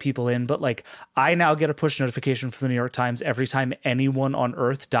to get people in. But like, I now get a push notification from the New York Times every time anyone on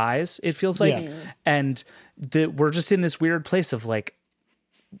Earth dies, it feels like. Yeah. And we're just in this weird place of like,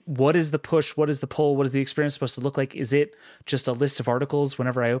 what is the push? What is the pull? What is the experience supposed to look like? Is it just a list of articles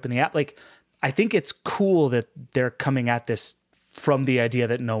whenever I open the app? Like, I think it's cool that they're coming at this from the idea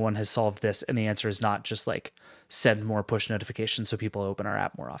that no one has solved this. And the answer is not just like send more push notifications so people open our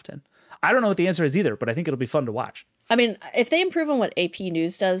app more often. I don't know what the answer is either, but I think it'll be fun to watch. I mean, if they improve on what AP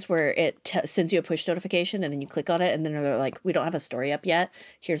News does, where it sends you a push notification and then you click on it and then they're like, we don't have a story up yet.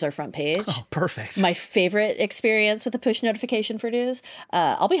 Here's our front page. Oh, perfect. My favorite experience with a push notification for news.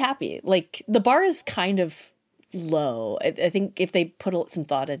 I'll be happy. Like, the bar is kind of low. I think if they put some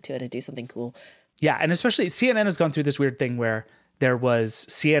thought into it and do something cool. Yeah, and especially CNN has gone through this weird thing where there was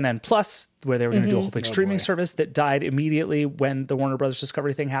CNN Plus, where they were going to do a whole big streaming service that died immediately when the Warner Brothers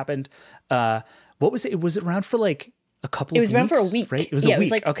Discovery thing happened. What was it? Was it around for like a couple of weeks? It was around for a week. Right? It was a week.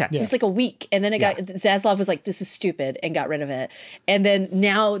 It was like a week. And then Zaslav was like, this is stupid, and got rid of it. And then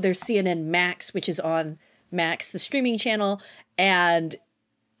now there's CNN Max, which is on Max, the streaming channel. And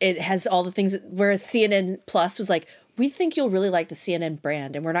it has all the things whereas CNN Plus was like, we think you'll really like the CNN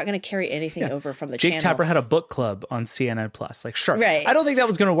brand, and we're not going to carry anything over from the channel. Jake Tapper had a book club on CNN Plus. Like, sure. Right. I don't think that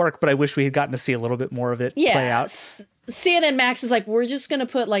was going to work, but I wish we had gotten to see a little bit more of it play out. CNN Max is like, we're just going to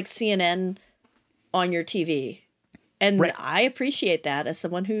put like CNN on your TV. And I appreciate that as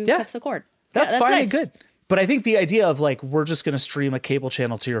someone who cuts the cord. That's fine nice. and good. But I think the idea of like, we're just going to stream a cable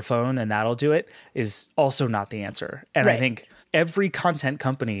channel to your phone and that'll do it is also not the answer. And I think every content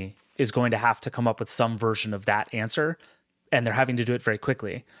company is going to have to come up with some version of that answer, and they're having to do it very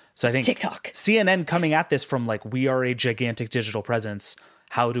quickly. So I think TikTok. CNN coming at this from like, we are a gigantic digital presence.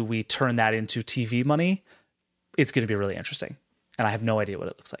 How do we turn that into TV money? It's going to be really interesting. And I have no idea what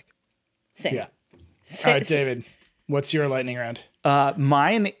it looks like. Same. Yeah. All right, David, what's your lightning round?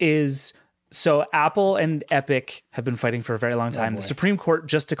 Mine is So Apple and Epic have been fighting for a very long time. The Supreme Court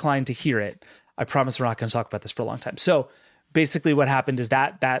just declined to hear it. I promise we're not going to talk about this for a long time. So basically what happened is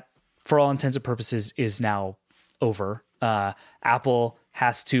that for all intents and purposes is now over. Apple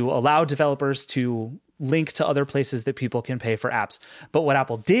has to allow developers to link to other places that people can pay for apps. But what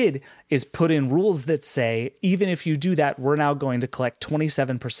Apple did is put in rules that say, even if you do that, we're now going to collect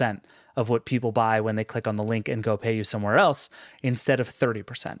 27% of what people buy when they click on the link and go pay you somewhere else instead of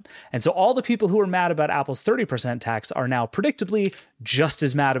 30%. And so all the people who are mad about Apple's 30% tax are now predictably just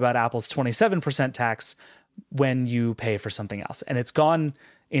as mad about Apple's 27% tax when you pay for something else. And it's gone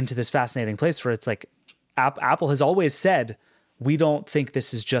into this fascinating place where it's like Apple has always said, we don't think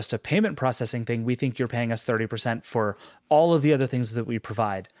this is just a payment processing thing. We think you're paying us 30% for all of the other things that we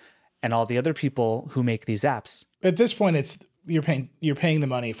provide and all the other people who make these apps. At this point, it's you're paying the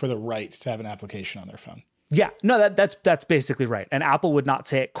money for the right to have an application on their phone. Yeah, no, that's basically right. And Apple would not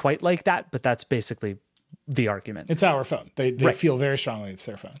say it quite like that, but that's basically the argument. It's our phone. They Right. feel very strongly it's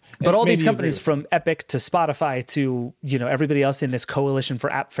their phone. But And all these maybe you companies, agree from Epic to Spotify to everybody else in this coalition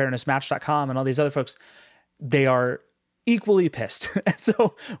for App Fairness, Match.com, and all these other folks, they are equally pissed. And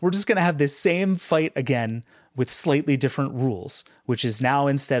so we're just going to have this same fight again with slightly different rules, which is now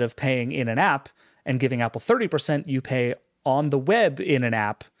instead of paying in an app and giving Apple 30%, you pay on the web in an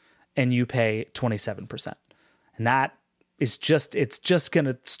app and you pay 27%. And that is it's just going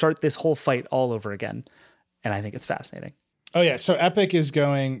to start this whole fight all over again. And I think it's fascinating. Oh, yeah. So Epic is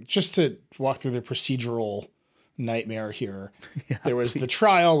going, just to walk through the procedural nightmare here. Yeah, there was the please.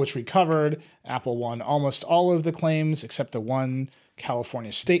 trial, which we covered. Apple won almost all of the claims except the one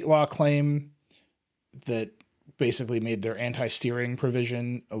California state law claim that basically made their anti-steering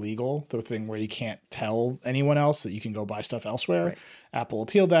provision illegal, the thing where you can't tell anyone else that you can go buy stuff elsewhere. Right. Apple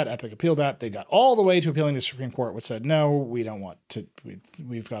appealed that. Epic appealed that. They got all the way to appealing to the Supreme Court, which said, no, we don't want to.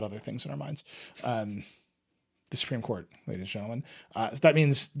 We've got other things in our minds. The Supreme Court, ladies and gentlemen. So that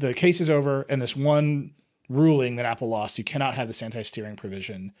means the case is over, and this one ruling that Apple lost, you cannot have this anti-steering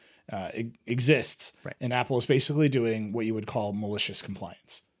provision, exists. Right. And Apple is basically doing what you would call malicious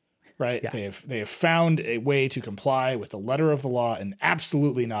compliance. Right? Yeah. They have found a way to comply with the letter of the law and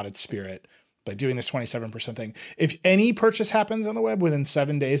absolutely not its spirit by doing this 27% thing. If any purchase happens on the web within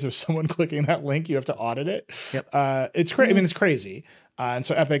 7 days of someone clicking that link, you have to audit it. Yep. It's crazy. I mean, it's crazy. And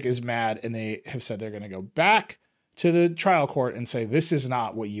so Epic is mad, and they have said they're going to go back to the trial court and say, this is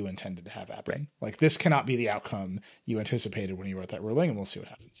not what you intended to have happen. Right. Like, this cannot be the outcome you anticipated when you wrote that ruling, and we'll see what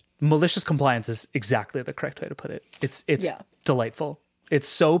happens. Malicious compliance is exactly the correct way to put it. It's Yeah. delightful. It's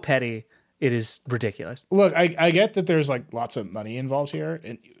so petty. It is ridiculous. Look, I get that there's like lots of money involved here,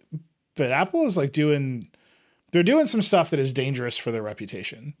 but Apple is like doing some stuff that is dangerous for their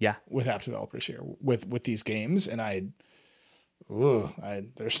reputation. Yeah. With app developers here, with these games, and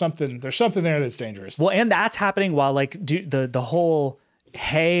there's something there that's dangerous. Well, and that's happening while like the whole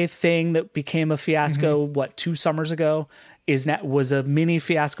Hey thing that became a fiasco, 2 summers ago, was a mini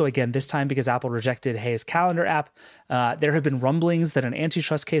fiasco again, this time because Apple rejected Hey's calendar app. There have been rumblings that an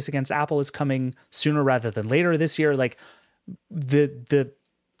antitrust case against Apple is coming sooner rather than later this year. Like the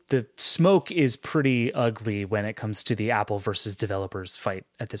smoke is pretty ugly when it comes to the Apple versus developers fight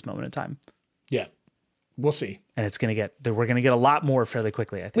at this moment in time. Yeah. We'll see. And we're going to get a lot more fairly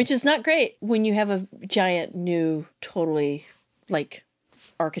quickly, I think. Which is not great when you have a giant new, totally like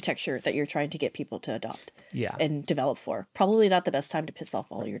architecture that you're trying to get people to adopt and develop for. Probably not the best time to piss off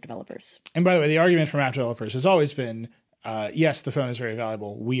all your developers. And by the way, the argument from app developers has always been, yes, the phone is very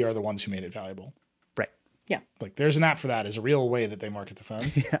valuable. We are the ones who made it valuable. Right. Yeah. Like, there's an app for that is a real way that they market the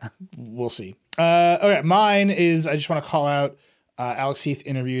phone. Yeah. We'll see. Okay, mine is, I just want to call out, Alex Heath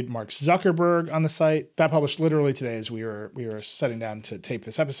interviewed Mark Zuckerberg on the site. That published literally today as we were sitting down to tape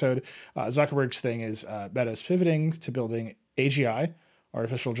this episode. Zuckerberg's thing is Meta is pivoting to building AGI,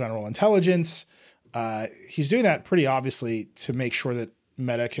 artificial general intelligence. He's doing that pretty obviously to make sure that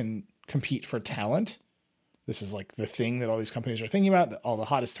Meta can compete for talent. This is like the thing that all these companies are thinking about, that all the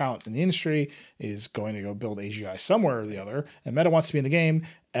hottest talent in the industry is going to go build AGI somewhere or the other. And Meta wants to be in the game.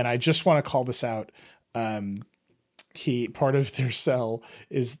 And I just want to call this out. Part of their sell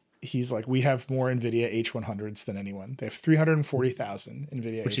is he's like, we have more NVIDIA H100s than anyone. They have 340,000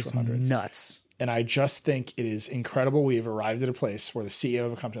 NVIDIA Which H100s. is nuts. And I just think it is incredible. We have arrived at a place where the CEO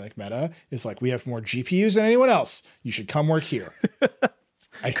of a company like Meta is like, we have more GPUs than anyone else. You should come work here.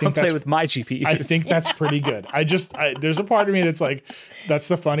 Come play with my GPUs. I think that's pretty good. There's a part of me that's like, that's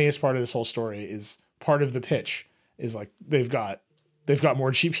the funniest part of this whole story. Is part of the pitch is like they've got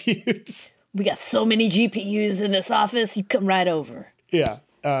more GPUs. We got so many GPUs in this office. You come right over. Yeah.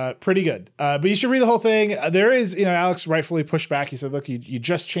 Pretty good. But you should read the whole thing. There is, Alex rightfully pushed back. He said, look, you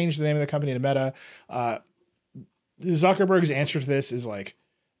just changed the name of the company to Meta. Zuckerberg's answer to this is like,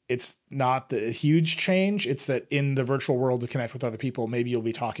 it's not the huge change. It's that in the virtual world to connect with other people, maybe you'll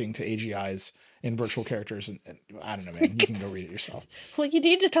be talking to AGIs in virtual characters. And I don't know, man, you can go read it yourself. Well, you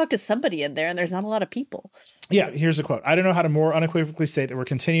need to talk to somebody in there, and there's not a lot of people. Yeah, here's a quote. I don't know how to more unequivocally state that we're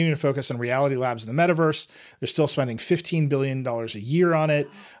continuing to focus on reality labs in the metaverse. They're still spending $15 billion a year on it.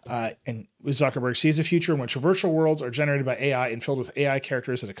 And Zuckerberg sees a future in which virtual worlds are generated by AI and filled with AI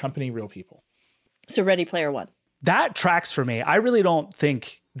characters that accompany real people. So Ready Player One. That tracks for me. I really don't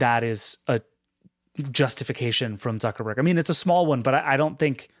think that is a justification from Zuckerberg. I mean, it's a small one, but I don't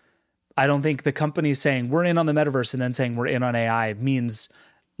think the company saying we're in on the metaverse and then saying we're in on AI means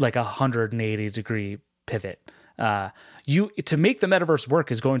like 180-degree pivot. To make the metaverse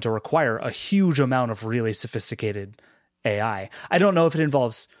work is going to require a huge amount of really sophisticated AI. I don't know if it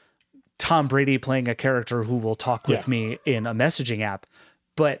involves Tom Brady playing a character who will talk with me in a messaging app,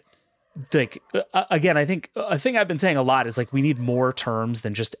 but like, again, I think a thing I've been saying a lot is like, we need more terms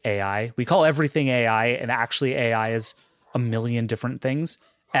than just AI. We call everything AI, and actually AI is a million different things.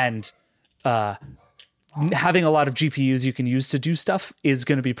 And having a lot of GPUs you can use to do stuff is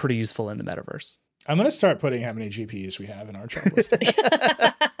going to be pretty useful in the metaverse. I'm going to start putting how many GPUs we have in our chart list.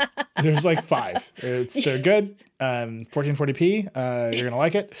 There's like 5. They're good. 1440p. You're going to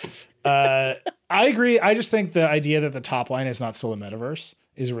like it. I agree. I just think the idea that the top line is not still a metaverse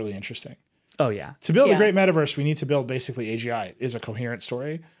is really interesting. Oh yeah. To build a great metaverse, we need to build basically AGI. It is a coherent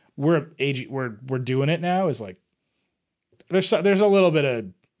story. We're doing it now. Is like there's a little bit of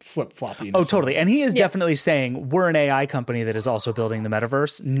flip-floppiness. Oh, totally. And he is definitely saying we're an AI company that is also building the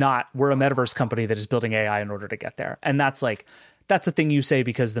metaverse, not we're a metaverse company that is building AI in order to get there. And that's a thing you say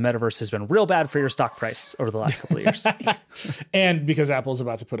because the metaverse has been real bad for your stock price over the last couple of years. And because Apple's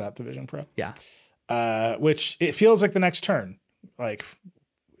about to put out the Vision Pro. Yeah. Which it feels like the next turn. Like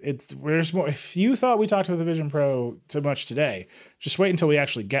there's more. If you thought we talked about the Vision Pro too much today, just wait until we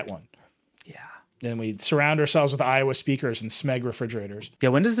actually get one. Yeah. And we surround ourselves with Iowa speakers and Smeg refrigerators. Yeah.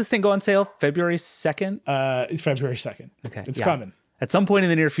 When does this thing go on sale? February 2nd? It's February 2nd. Okay. It's coming. At some point in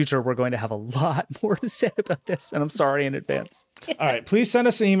the near future, we're going to have a lot more to say about this, and I'm sorry in advance. All right. Please send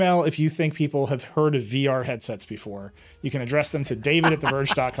us an email if you think people have heard of VR headsets before. You can address them to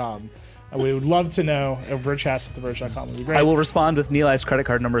david@theverge.com. We would love to know. Vergecast@theverge.com would be great. I will respond with Nilai's credit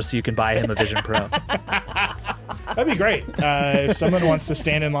card number so you can buy him a Vision Pro. That'd be great. If someone wants to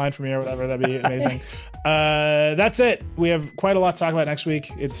stand in line for me or whatever, that'd be amazing. That's it. We have quite a lot to talk about next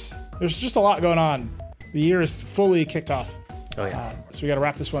week. There's just a lot going on. The year is fully kicked off. Oh, yeah. So we got to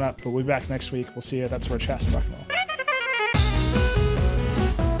wrap this one up, but we'll be back next week. We'll see you. That's Vergecast and rock and roll.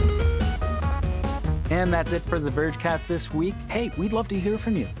 And that's it for the Vergecast this week. Hey, we'd love to hear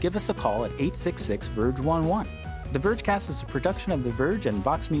from you. Give us a call at 866-VERGE11. The Vergecast is a production of The Verge and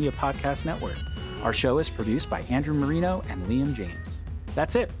Vox Media Podcast Network. Our show is produced by Andrew Marino and Liam James.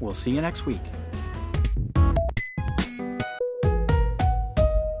 That's it. We'll see you next week.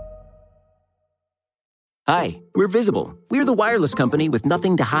 Hi, we're Visible. We're the wireless company with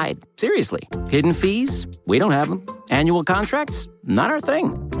nothing to hide. Seriously. Hidden fees? We don't have them. Annual contracts? Not our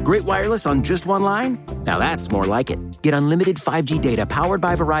thing. Great wireless on just one line? Now that's more like it. Get unlimited 5G data powered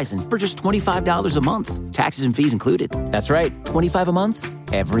by Verizon for just $25 a month. Taxes and fees included. That's right, $25 a month,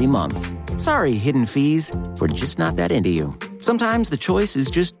 every month. Sorry, hidden fees. We're just not that into you. Sometimes the choice is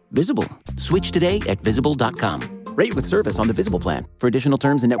just Visible. Switch today at Visible.com. Rate with service on the Visible plan. For additional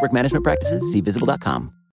terms and network management practices, see Visible.com.